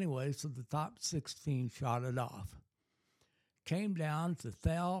 But anyway, so the top 16 shot it off. Came down to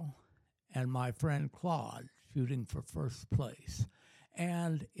Thel and my friend Claude shooting for first place.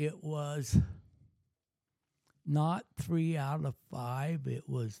 And it was not 3 out of 5, it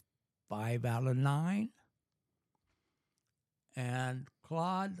was 5 out of 9. And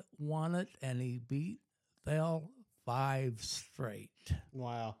Claude won it, and he beat Thel 5 straight.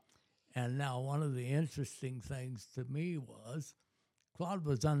 Wow. And now one of the interesting things to me was Claude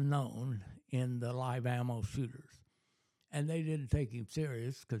was unknown in the live ammo shooters. And they didn't take him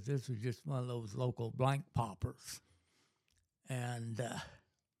serious because this was just one of those local blank poppers. And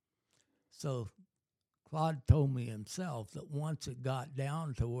so Claude told me himself that once it got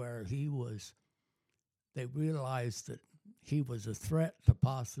down to where they realized that he was a threat to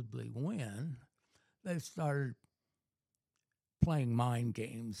possibly win, they started playing mind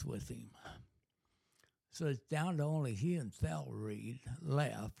games with him. So it's down to only he and Thel Reed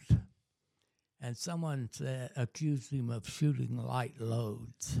left. And someone accused him of shooting light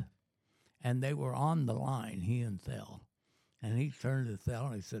loads. And they were on the line, he and Thel. And he turned to Thel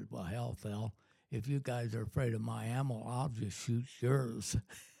and he said, well, hell, Thel, if you guys are afraid of my ammo, I'll just shoot yours.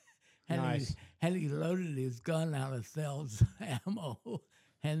 Nice. He loaded his gun out of Thell's ammo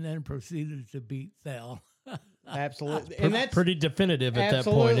and then proceeded to beat Thell. Absolutely. And that's pretty definitive at that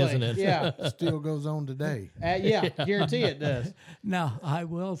point, isn't it? Yeah. Still goes on today. Yeah, guarantee it does. Now, I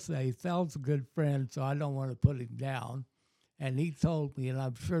will say, Thell's a good friend, so I don't want to put him down. And he told me, and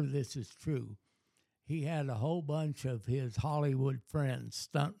I'm sure this is true, he had a whole bunch of his Hollywood friends,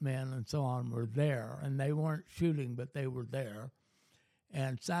 stuntmen and so on, were there. And they weren't shooting, but they were there.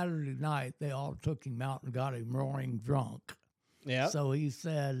 And Saturday night, they all took him out and got him roaring drunk. Yeah. So he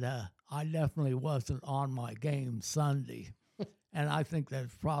said, I definitely wasn't on my game Sunday. And I think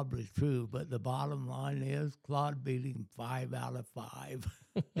that's probably true. But the bottom line is Claude beat him 5 out of 5.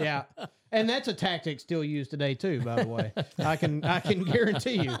 Yeah. And that's a tactic still used today, too, by the way. I can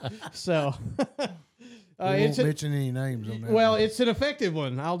guarantee you. So We won't mention any names on that. well, it's an effective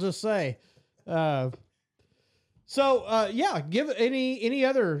one, I'll just say. Yeah, give any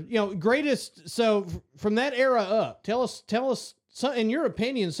other, greatest. So from that era up, tell us, some, in your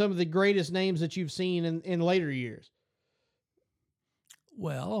opinion, some of the greatest names that you've seen in later years.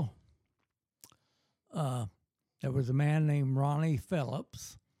 Well, there was a man named Ronnie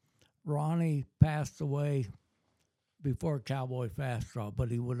Phillips. Ronnie passed away before Cowboy Fast Draw, but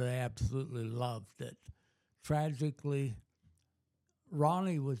he would have absolutely loved it. Tragically,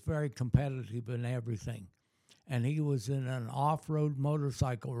 Ronnie was very competitive in everything. And he was in an off-road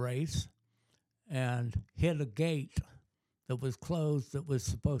motorcycle race and hit a gate that was closed that was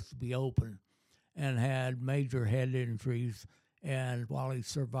supposed to be open and had major head injuries. And while he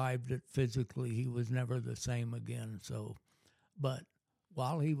survived it physically, he was never the same again. So, but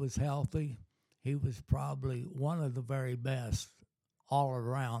while he was healthy, he was probably one of the very best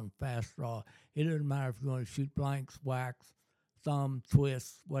all-around fast draw. It doesn't matter if you want to shoot blanks, wax, thumb,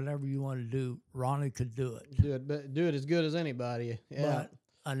 twist, whatever you want to do, Ronnie could do it. Do it as good as anybody. Yeah. But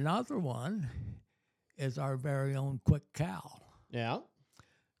another one is our very own Quick Cal. Yeah.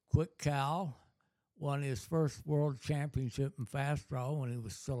 Quick Cal won his first world championship in fast draw when he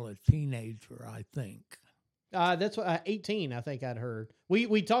was still a teenager, I think. That's what 18, I think I'd heard.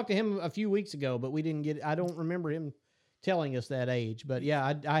 We talked to him a few weeks ago, but we didn't get. I don't remember him telling us that age. But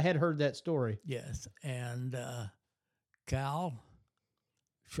yeah, I had heard that story. Yes, and Cal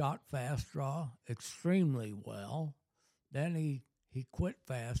shot fast draw extremely well. Then he quit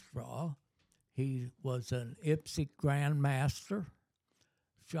fast draw. He was an IPSC grandmaster,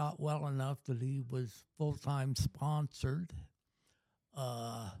 shot well enough that he was full-time sponsored.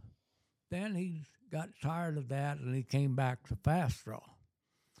 Then he got tired of that and he came back to fast draw.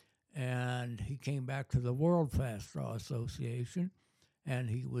 And he came back to the World Fast Draw Association, and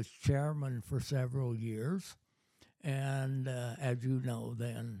he was chairman for several years. And as you know,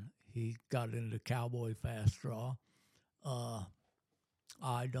 then he got into Cowboy Fast Draw.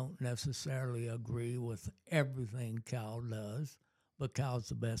 I don't necessarily agree with everything Cal does, but Cal's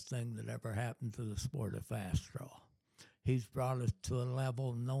the best thing that ever happened to the sport of fast draw. He's brought us to a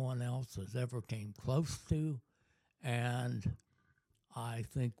level no one else has ever came close to, and I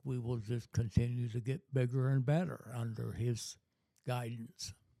think we will just continue to get bigger and better under his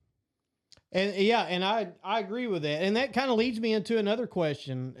guidance. And yeah, and I agree with that. And that kind of leads me into another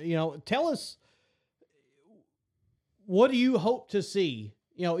question. Tell us, what do you hope to see?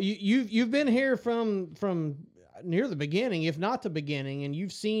 You've been here from near the beginning, if not the beginning, and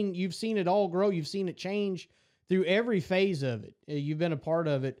you've seen it all grow. You've seen it change through every phase of it. You've been a part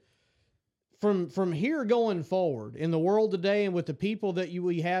of it. From here going forward in the world today, and with the people that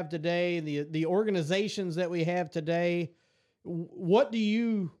we have today, the organizations that we have today, what do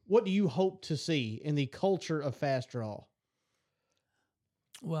you hope to see in the culture of fast draw?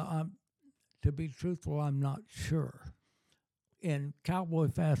 Well, to be truthful, I'm not sure. In Cowboy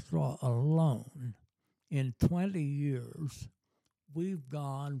Fast Draw alone, in 20 years, we've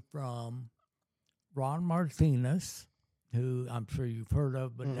gone from Ron Martinez, who I'm sure you've heard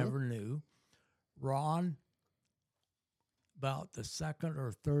of but never knew. Ron, about the second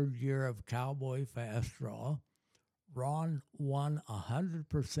or third year of Cowboy Fast Draw, Ron won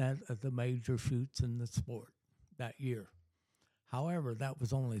 100% of the major shoots in the sport that year. However, that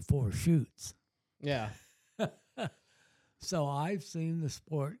was only 4 shoots. Yeah. So I've seen the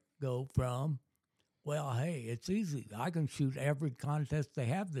sport go from, well, hey, it's easy. I can shoot every contest they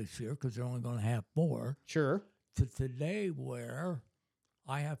have this year because they're only going to have 4. Sure. To today where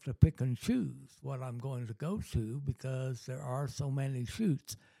I have to pick and choose what I'm going to go to because there are so many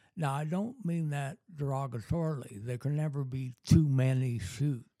shoots. Now, I don't mean that derogatorily. There can never be too many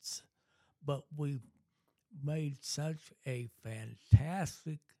shoots. But we've made such a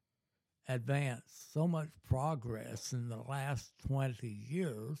fantastic advanced, so much progress in the last 20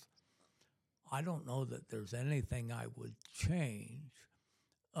 years. I don't know that there's anything I would change.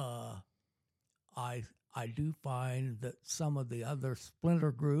 I do find that some of the other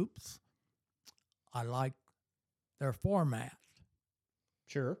splinter groups, I like their format.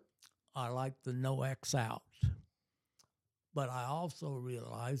 Sure. I like the no X out. But I also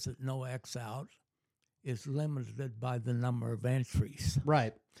realize that no X out is limited by the number of entries.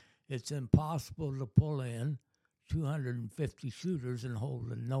 Right. It's impossible to pull in 250 shooters and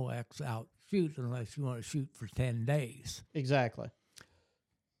hold a no X out shoot unless you want to shoot for 10 days. Exactly.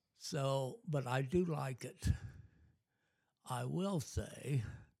 So, but I do like it. I will say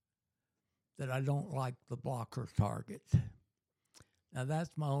that I don't like the blocker target. Now,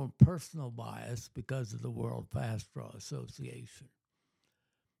 that's my own personal bias because of the World Fast Draw Association.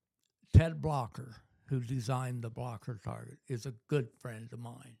 Ted Blocker, who designed the blocker target, is a good friend of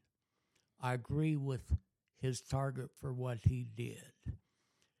mine. I agree with his target for what he did.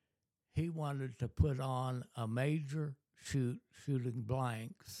 He wanted to put on a major shooting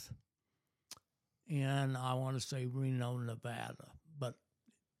blanks in, I want to say, Reno, Nevada, but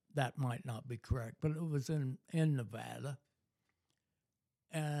that might not be correct. But it was in Nevada.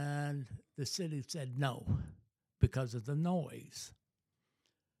 And the city said no because of the noise.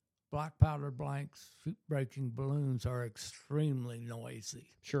 Black powder blanks, shoot-breaking balloons are extremely noisy.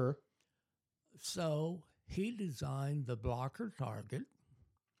 Sure. So he designed the blocker target,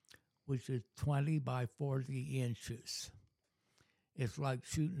 which is 20 by 40 inches. It's like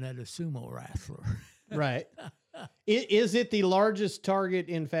shooting at a sumo wrestler. Right. Is it the largest target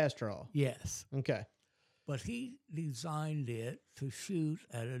in fast draw? Yes. Okay. But he designed it to shoot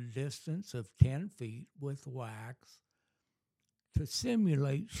at a distance of 10 feet with wax to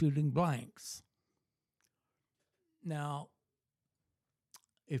simulate shooting blanks. Now,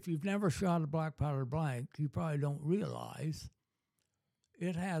 if you've never shot a black powder blank, you probably don't realize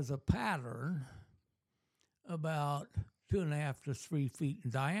it has a pattern about 2.5 to 3 feet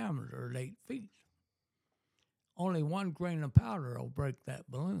in diameter at 8 feet. Only one grain of powder will break that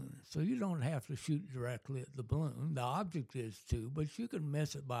balloon. So you don't have to shoot directly at the balloon. The object is too, but you can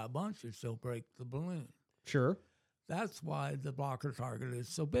miss it by a bunch and still break the balloon. Sure. That's why the blocker target is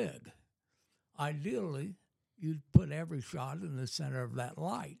so big. Ideally, you'd put every shot in the center of that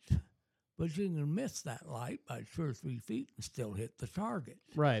light, but you can miss that light by 2 or 3 feet and still hit the target.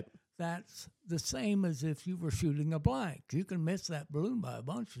 Right. That's the same as if you were shooting a blank. You can miss that balloon by a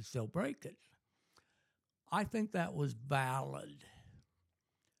bunch and still break it. I think that was valid.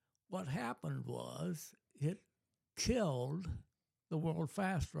 What happened was it killed the World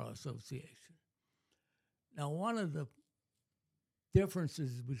Fast Draw Association. Now, one of the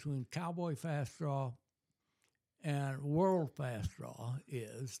differences between Cowboy Fast Draw and World Fast Draw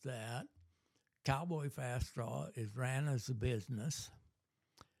is that Cowboy Fast Draw is ran as a business,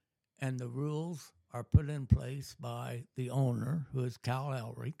 and the rules are put in place by the owner, who is Cal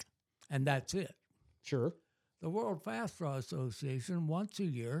Elric, and that's it. Sure. The World Fast Draw Association, once a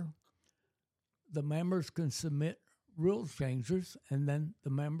year, the members can submit rules changes, and then the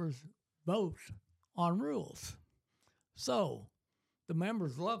members vote on rules. So the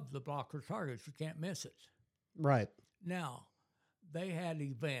members love the blocker targets. You can't miss it. Right. Now, they had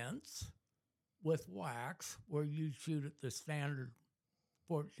events with wax where you shoot at the standard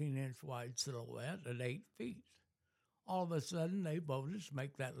 14-inch wide silhouette at 8 feet. All of a sudden, they voted to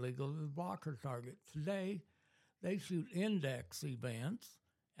make that legal as a blocker target. Today, they shoot index events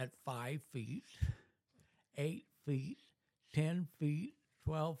at 5 feet, 8 feet, 10 feet,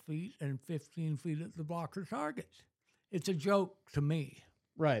 12 feet, and 15 feet at the blocker target. It's a joke to me.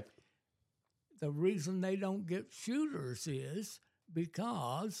 Right. The reason they don't get shooters is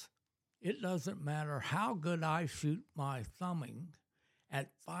because it doesn't matter how good I shoot my thumbing. At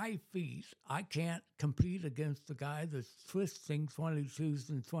 5 feet, I can't compete against the guy that's twisting 22s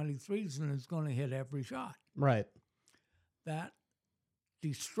and 23s and is going to hit every shot. Right. That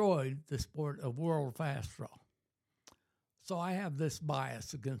destroyed the sport of World Fast Draw. So I have this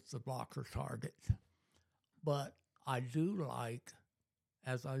bias against the blocker target. But I do like,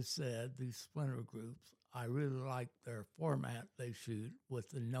 as I said, these splinter groups. I really like their format they shoot with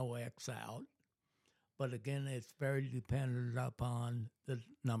the no X out. But again, it's very dependent upon the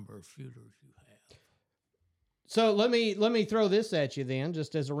number of shooters you have. So let me throw this at you then,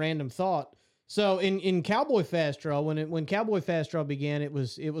 just as a random thought. So in Cowboy Fast Draw, when Cowboy Fast Draw began, it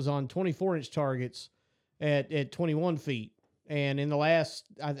was on 24-inch targets at 21 feet, and in the last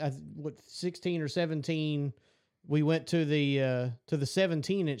 16 or 17, we went to the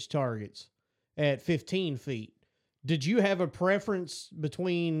 17-inch targets at 15 feet. Did you have a preference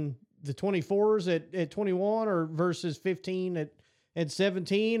between the 24s at 21 or versus 15 at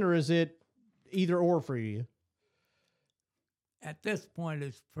 17, or is it either or for you? At this point,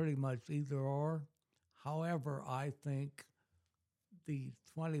 it's pretty much either or. However, I think the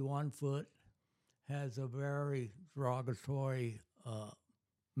 21-foot has a very derogatory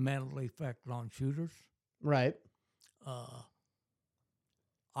mental effect on shooters. Right.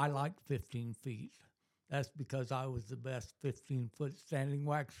 I like 15 feet. That's because I was the best 15-foot standing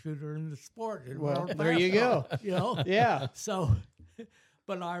wax shooter in the sport. Well, there you go. You know? Yeah. So,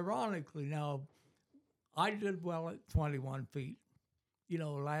 but ironically, now, I did well at 21 feet. You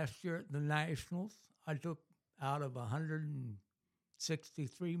know, last year at the Nationals, I took out of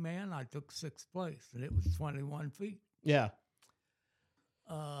 163 men, I took 6th place, and it was 21 feet. Yeah.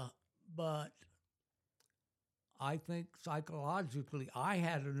 But I think psychologically, I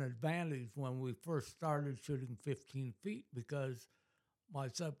had an advantage when we first started shooting 15 feet because my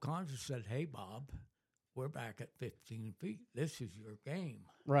subconscious said, hey, Bob, we're back at 15 feet. This is your game.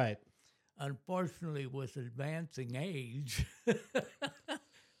 Right. Unfortunately, with advancing age,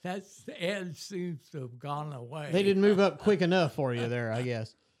 the edge seems to have gone away. They didn't move up quick enough for you there, I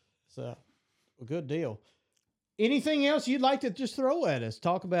guess. So, well, good deal. Anything else you'd like to just throw at us?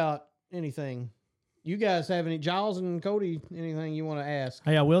 Talk about anything. You guys have any, Jiles and Cody, anything you want to ask?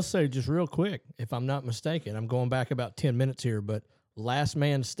 Hey, I will say just real quick, if I'm not mistaken, I'm going back about 10 minutes here, but Last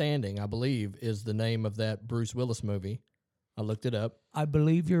Man Standing, I believe, is the name of that Bruce Willis movie. I looked it up. I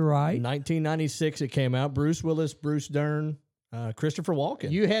believe you're right. 1996 it came out. Bruce Willis, Bruce Dern, Christopher Walken.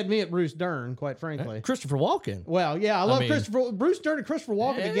 You had me at Bruce Dern, quite frankly. Christopher Walken. Well, yeah, I love Bruce Dern and Christopher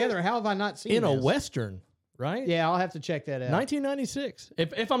Walken together. How have I not seen in this? a Western, right? Yeah, I'll have to check that out. 1996,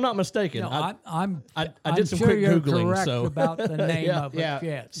 if I'm not mistaken. No, I I'm did some sure quick you're Googling. correct So about the name of it.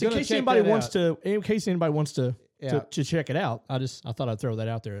 Yeah. So in Gonna case check anybody that wants out. to, Yeah. to check it out, I thought I'd throw that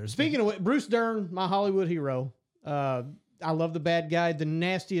out there. Speaking of which, Bruce Dern, my Hollywood hero. I love the bad guy, the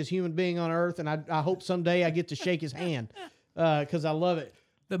nastiest human being on earth, and I hope someday I get to shake his hand because I love it.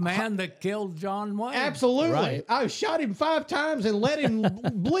 The man that killed John Wayne. Absolutely. Right. I shot him 5 times and let him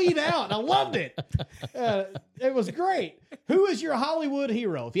bleed out. I loved it. It was great. Who is your Hollywood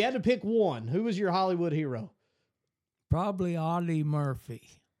hero? If you had to pick one, who is your Hollywood hero? Probably Audie Murphy.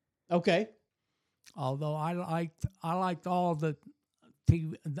 Okay. Although I liked all the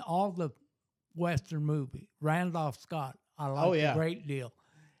Western movie. Randolph Scott, I liked a great deal.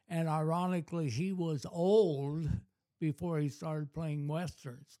 And ironically, he was old before he started playing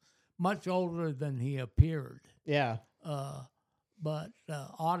Westerns, much older than he appeared. Yeah. But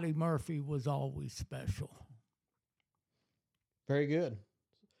Audie Murphy was always special. Very good.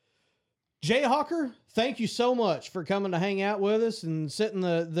 Jayhawker, thank you so much for coming to hang out with us and sit in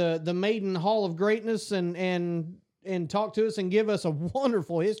the Maiden Hall of Greatness and talk to us and give us a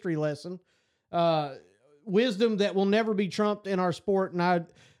wonderful history lesson. Wisdom that will never be trumped in our sport. And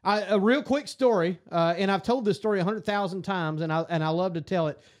a real quick story, and I've told this story 100,000 times, and I love to tell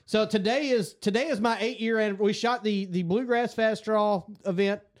it. So today is my 8-year anniversary. We shot the Bluegrass Fast Draw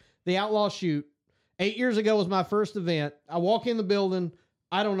event, the Outlaw Shoot. 8 years ago was my first event. I walk in the building.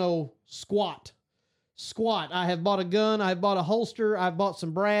 I don't know squat. I have bought a gun. I've bought a holster. I've bought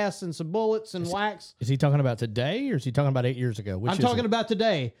some brass and some bullets and wax. Is he talking about today or is he talking about 8 years ago? I'm talking about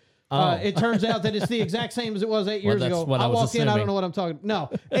today. It turns out that it's the exact same as it was 8 years ago. What I walk in, I don't know what I'm talking. No,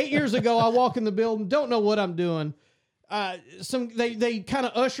 8 years ago, I walk in the building, don't know what I'm doing. They kind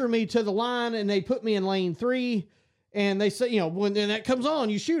of usher me to the line and they put me in lane 3. And they say, when that comes on,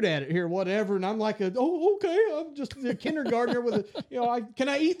 you shoot at it here, whatever. And I'm like, okay, I'm just a kindergartner with can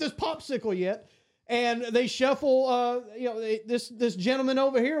I eat this popsicle yet? And they shuffle, this gentleman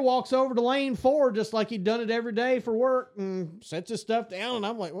over here walks over to lane 4 just like he'd done it every day for work and sets his stuff down. And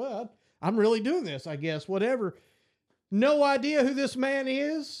I'm like, well, I'm really doing this, I guess, whatever. No idea who this man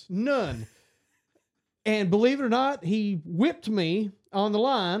is. None. And believe it or not, he whipped me on the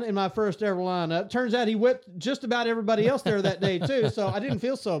line in my first ever lineup. Turns out he whipped just about everybody else there that day too, so I didn't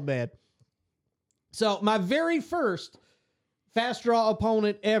feel so bad. So my very first fast draw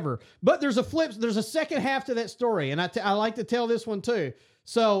opponent ever. But there's a second half to that story, and I like to tell this one too.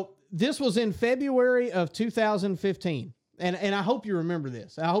 So this was in February of 2015, and I hope you remember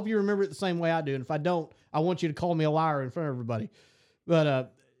this. I hope you remember it the same way I do, and if I don't, I want you to call me a liar in front of everybody.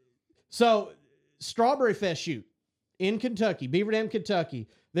 But so Strawberry Fest shoot in Kentucky, Beaver Dam, Kentucky.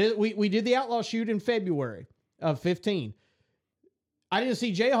 We did the Outlaw Shoot in February of 15. I didn't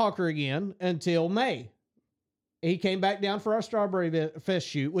see Jayhawker again until May. He came back down for our Strawberry Fest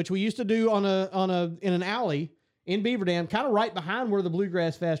shoot, which we used to do in an alley in Beaver Dam, kind of right behind where the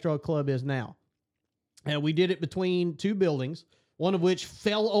Bluegrass Fast Draw Club is now. And we did it between 2 buildings. one of which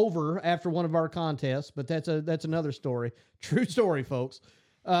fell over after one of our contests, but that's another story. True story, folks.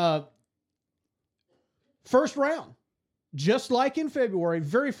 First round, just like in February,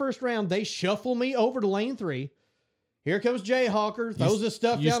 very first round, they shuffle me over to lane 3. Here comes Jayhawker, throws his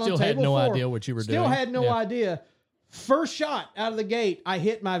stuff down on table 4. You still had no idea what you were doing. Still had no idea. First shot out of the gate, I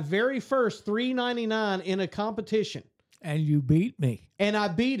hit my very first 399 in a competition. And you beat me. And I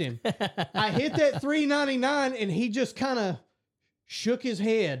beat him. I hit that 399, and he just kind of shook his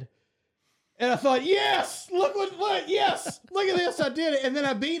head. And I thought, yes, look, yes, look at this, I did it. And then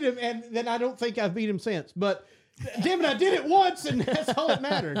I beat him, and then I don't think I've beat him since. But damn it, I did it once, and that's all that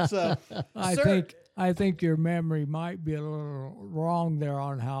mattered. So I think your memory might be a little wrong there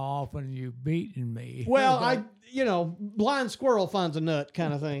on how often you've beaten me. Well, blind squirrel finds a nut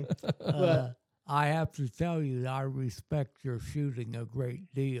kind of thing. But I have to tell you, I respect your shooting a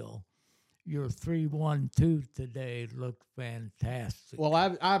great deal. Your 3-1-2 today looked fantastic. Well,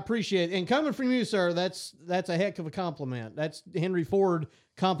 I appreciate it. And coming from you, sir, that's a heck of a compliment. That's Henry Ford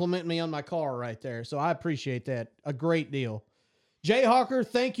complimenting me on my car right there. So I appreciate that a great deal. Jayhawker,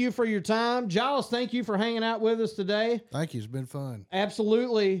 thank you for your time. Jiles, thank you for hanging out with us today. Thank you. It's been fun.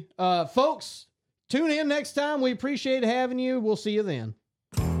 Absolutely. Folks, tune in next time. We appreciate having you. We'll see you then.